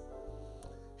confidence,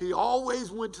 he always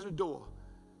went to the door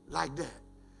like that.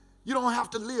 You don't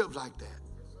have to live like that.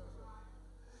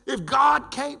 If God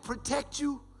can't protect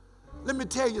you, let me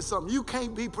tell you something, you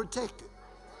can't be protected.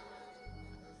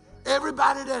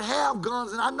 Everybody that have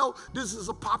guns, and I know this is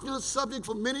a popular subject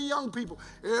for many young people,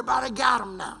 everybody got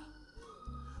them now.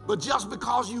 But just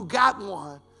because you got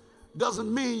one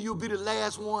doesn't mean you'll be the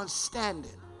last one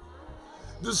standing.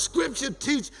 The scripture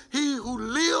teach he who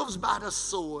lives by the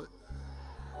sword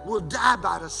will die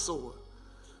by the sword.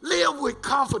 Live with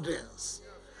confidence.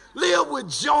 Live with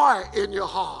joy in your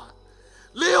heart.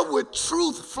 Live with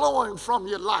truth flowing from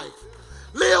your life.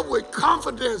 Live with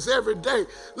confidence every day.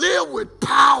 Live with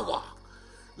power.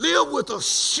 Live with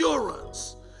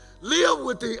assurance. Live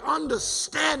with the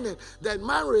understanding that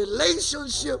my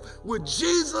relationship with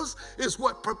Jesus is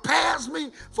what prepares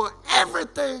me for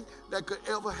everything that could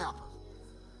ever happen.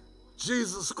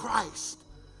 Jesus Christ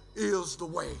is the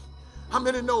way. How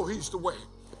many know he's the way?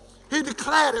 He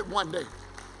declared it one day.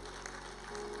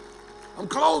 I'm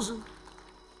closing.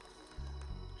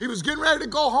 He was getting ready to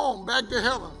go home, back to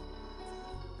heaven.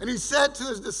 And he said to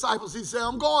his disciples, he said,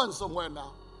 I'm going somewhere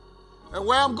now. And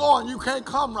where I'm going, you can't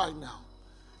come right now.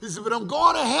 He said, but I'm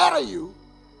going ahead of you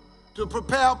to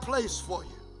prepare a place for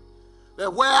you.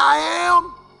 That where I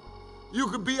am, you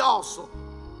could be also.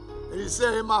 And he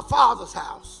said, in my Father's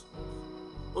house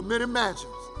were many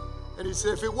mansions. And he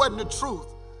said, if it wasn't the truth,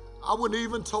 I wouldn't have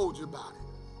even told you about it.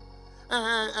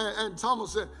 And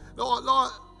Thomas said,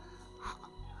 Lord,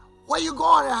 where you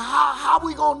going and how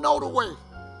we going to know the way?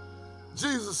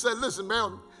 Jesus said, listen,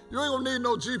 man, you ain't going to need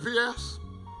no GPS.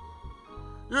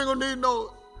 You ain't going to need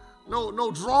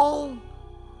no drone.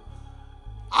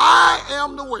 I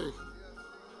am the way.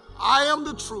 I am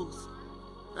the truth.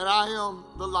 And I am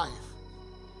the life.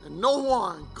 And no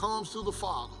one comes to the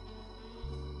Father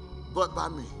but by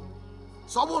me.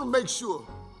 So I want to make sure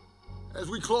as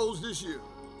we close this year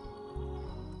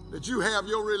that you have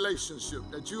your relationship,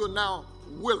 that you are now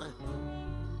willing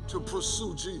to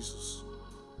pursue Jesus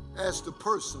as the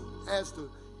person, as the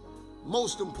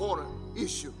most important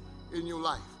issue in your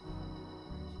life.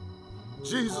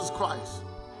 Jesus Christ,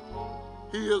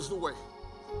 he is the way.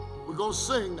 We're going to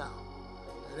sing now.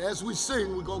 And as we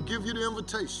sing, we're going to give you the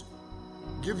invitation,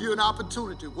 give you an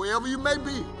opportunity, wherever you may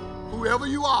be, whoever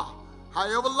you are,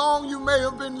 however long you may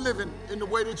have been living in the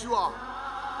way that you are.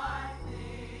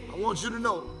 I want you to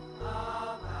know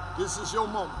this is your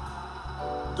moment.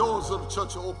 Doors of the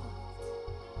church are open.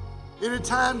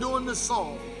 Anytime during this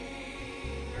song,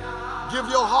 give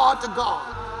your heart to God.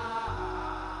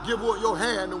 Give your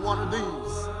hand to one of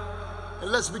these.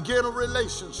 And let's begin a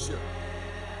relationship.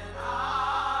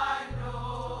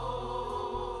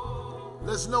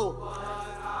 Let's know.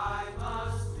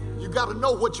 You got to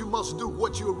know what you must do,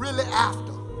 what you're really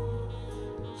after,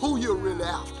 who you're really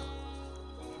after.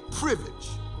 Privilege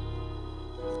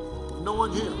of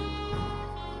knowing him.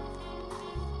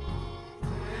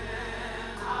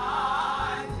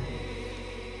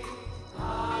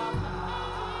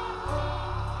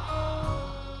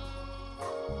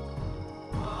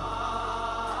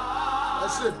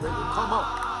 That's it, baby. Come on.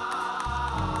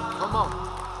 Come on.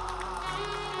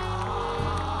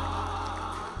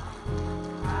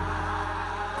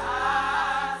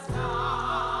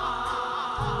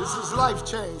 This is Life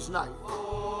Change Night.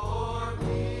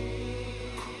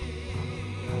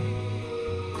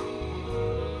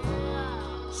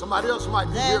 Somebody else might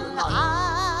be here tonight.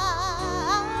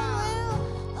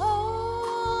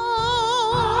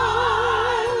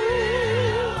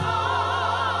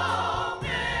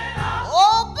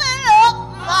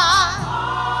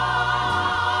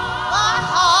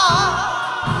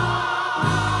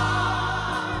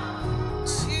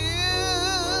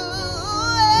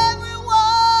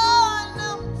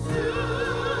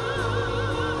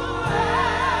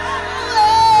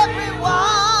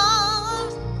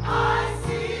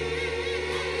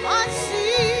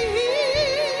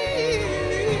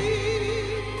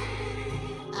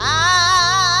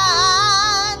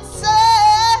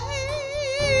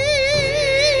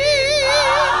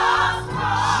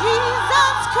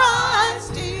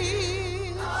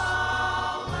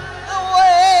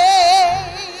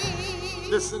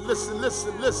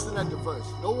 Listen at the verse.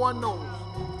 No one knows.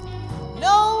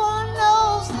 No one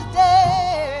knows the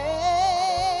day.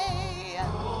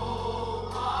 No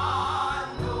one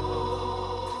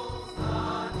knows the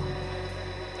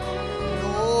day.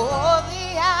 Nor the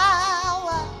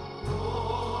hour.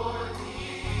 Nor the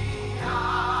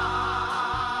hour.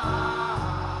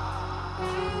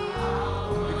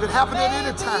 happen at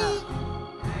any time.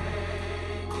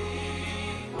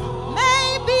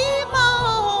 Maybe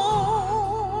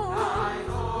morn,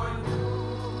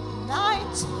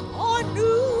 night or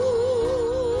noon.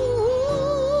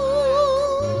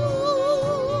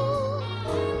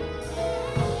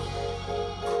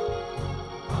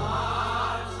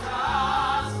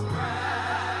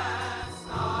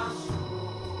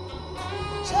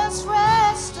 Just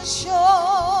rest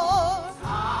assured,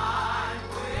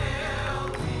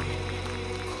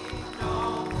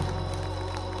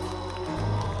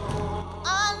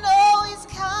 I know he's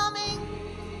coming.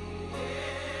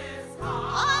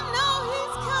 I know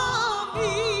he's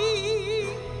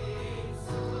coming.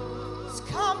 He's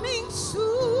coming soon.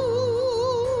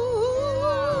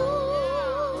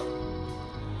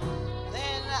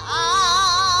 Then I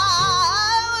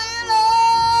will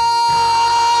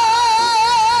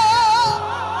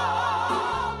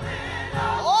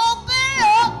open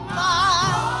up my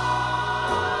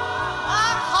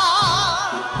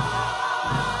heart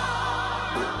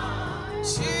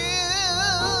to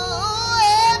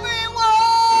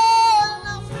everyone,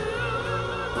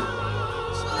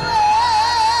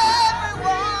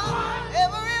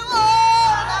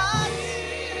 everyone I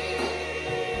see.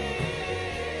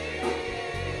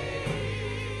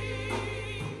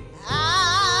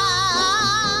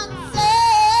 And say,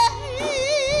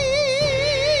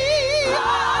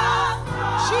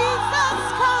 Jesus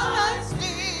Christ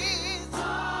is the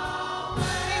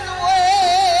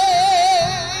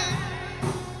way.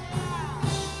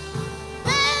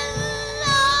 Then I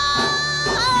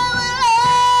will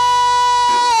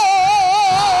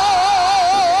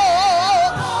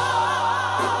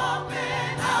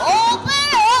open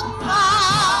up my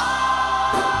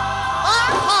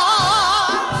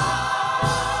heart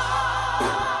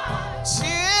to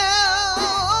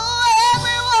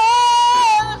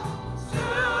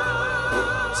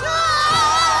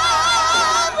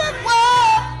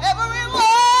everyone, everyone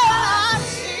I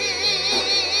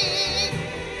see.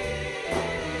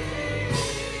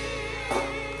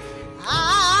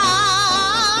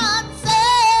 And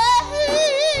say,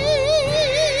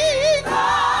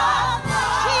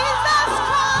 Jesus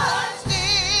Christ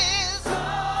is the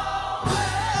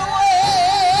way.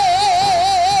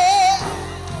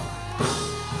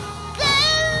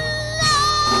 Then I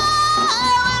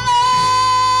will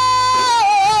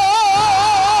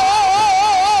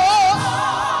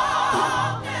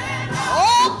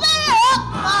open up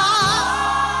my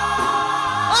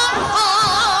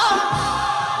heart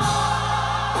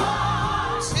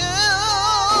to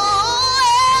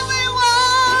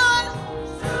everyone,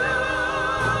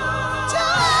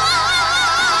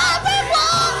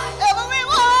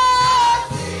 everyone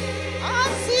I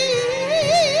see.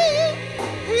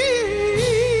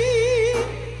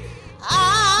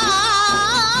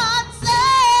 I'd say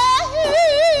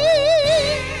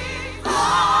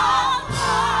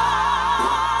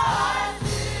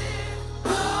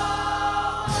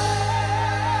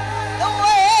the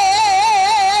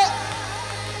way.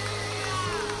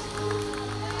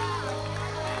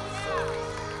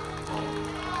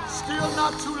 Still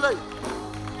not too late.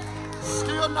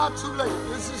 Still not too late.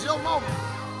 This is your moment.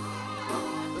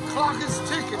 The clock is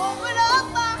ticking. Open up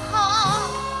my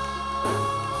heart,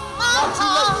 Not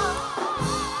too late.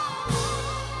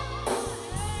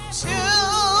 to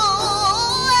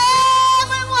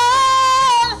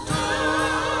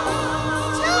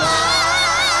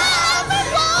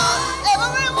everyone,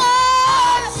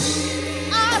 everyone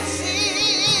I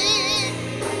see.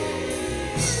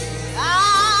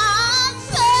 I'd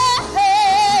say,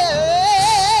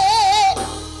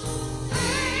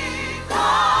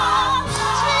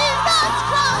 Jesus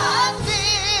Christ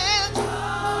is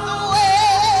the way.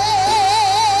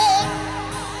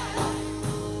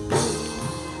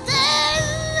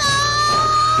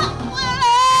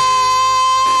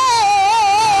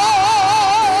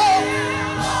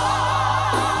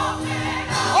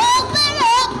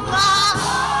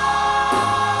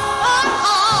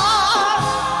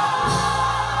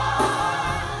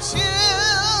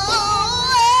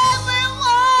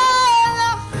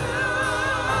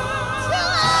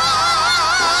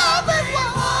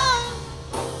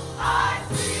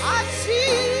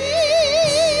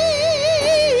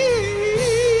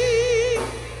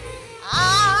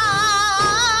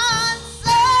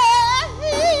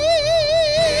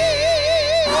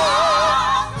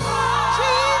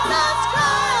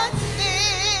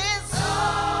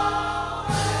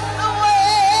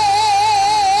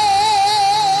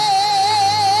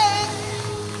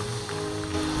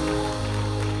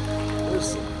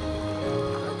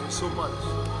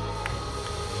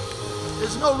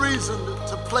 no reason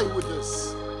to play with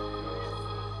this.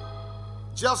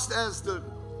 just as the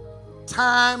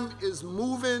time is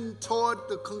moving toward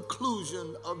the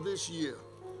conclusion of this year,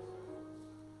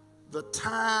 the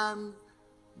time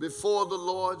before the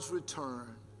Lord's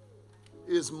return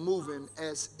is moving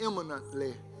as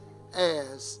imminently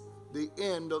as the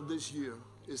end of this year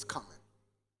is coming.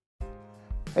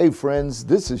 Hey friends,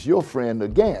 this is your friend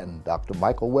again, Dr.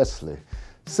 Michael Wesley,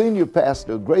 Senior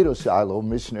Pastor of Greater Shiloh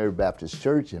Missionary Baptist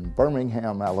Church in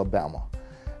Birmingham, Alabama.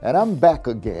 And I'm back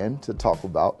again to talk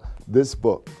about this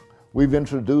book. We've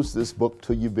introduced this book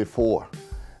to you before,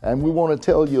 and we want to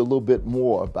tell you a little bit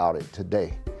more about it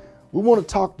today. We want to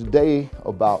talk today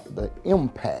about the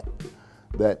impact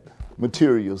that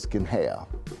materials can have.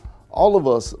 All of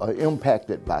us are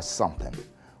impacted by something.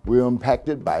 We're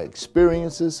impacted by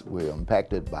experiences. We're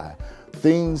impacted by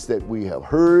things that we have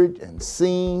heard and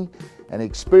seen and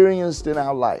experienced in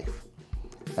our life.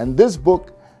 And this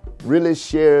book really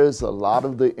shares a lot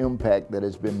of the impact that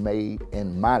has been made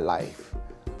in my life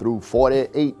through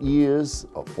 48 years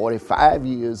or 45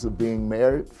 years of being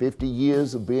married, 50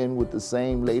 years of being with the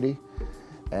same lady.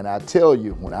 And I tell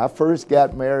you, when I first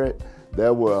got married,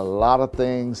 there were a lot of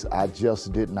things I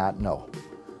just did not know.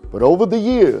 But over the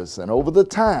years and over the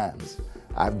times,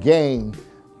 I've gained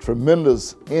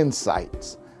tremendous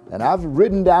insights. And I've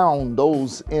written down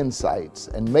those insights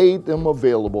and made them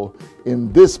available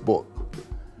in this book.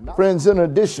 Friends, in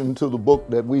addition to the book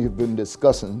that we have been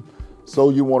discussing, So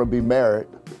You Want to Be Married,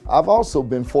 I've also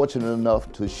been fortunate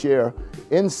enough to share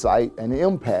insight and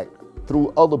impact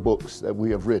through other books that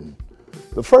we have written.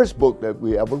 The first book that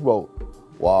we ever wrote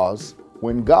was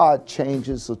When God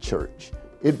Changes a Church,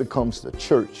 It Becomes the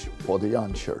Church for the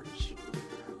Unchurched.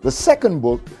 The second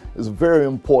book is a very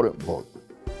important book,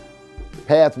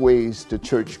 Pathways to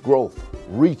Church Growth,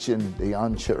 Reaching the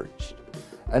Unchurched.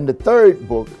 And the third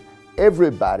book,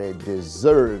 Everybody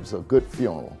Deserves a Good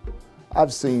Funeral.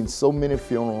 I've seen so many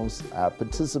funerals, I've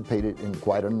participated in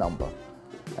quite a number,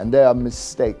 and there are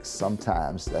mistakes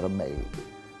sometimes that are made.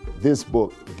 This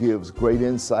book gives great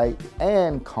insight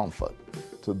and comfort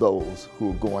to those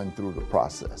who are going through the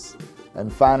process.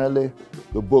 And finally,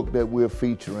 the book that we're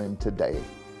featuring today,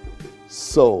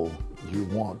 So You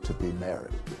Want to Be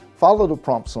Married. Follow the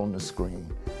prompts on the screen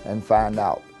and find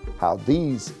out how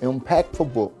these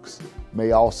impactful books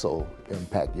may also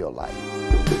impact your life.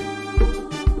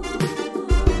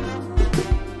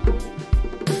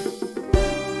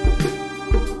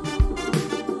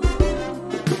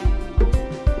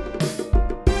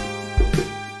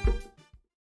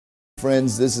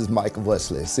 Friends, this is Michael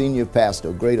Wesley, Senior Pastor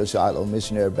of Greater Shiloh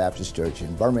Missionary Baptist Church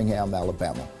in Birmingham,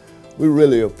 Alabama. We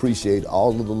really appreciate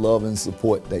all of the love and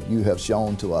support that you have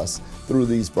shown to us through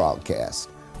these broadcasts.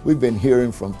 We've been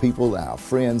hearing from people and our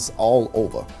friends all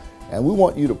over, and we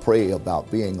want you to pray about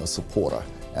being a supporter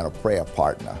and a prayer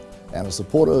partner and a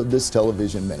supporter of this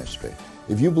television ministry.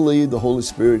 If you believe the Holy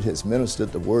Spirit has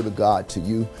ministered the Word of God to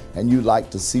you and you'd like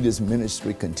to see this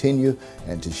ministry continue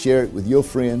and to share it with your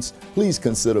friends, please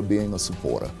consider being a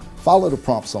supporter. Follow the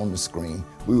prompts on the screen.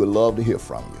 We would love to hear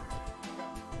from you.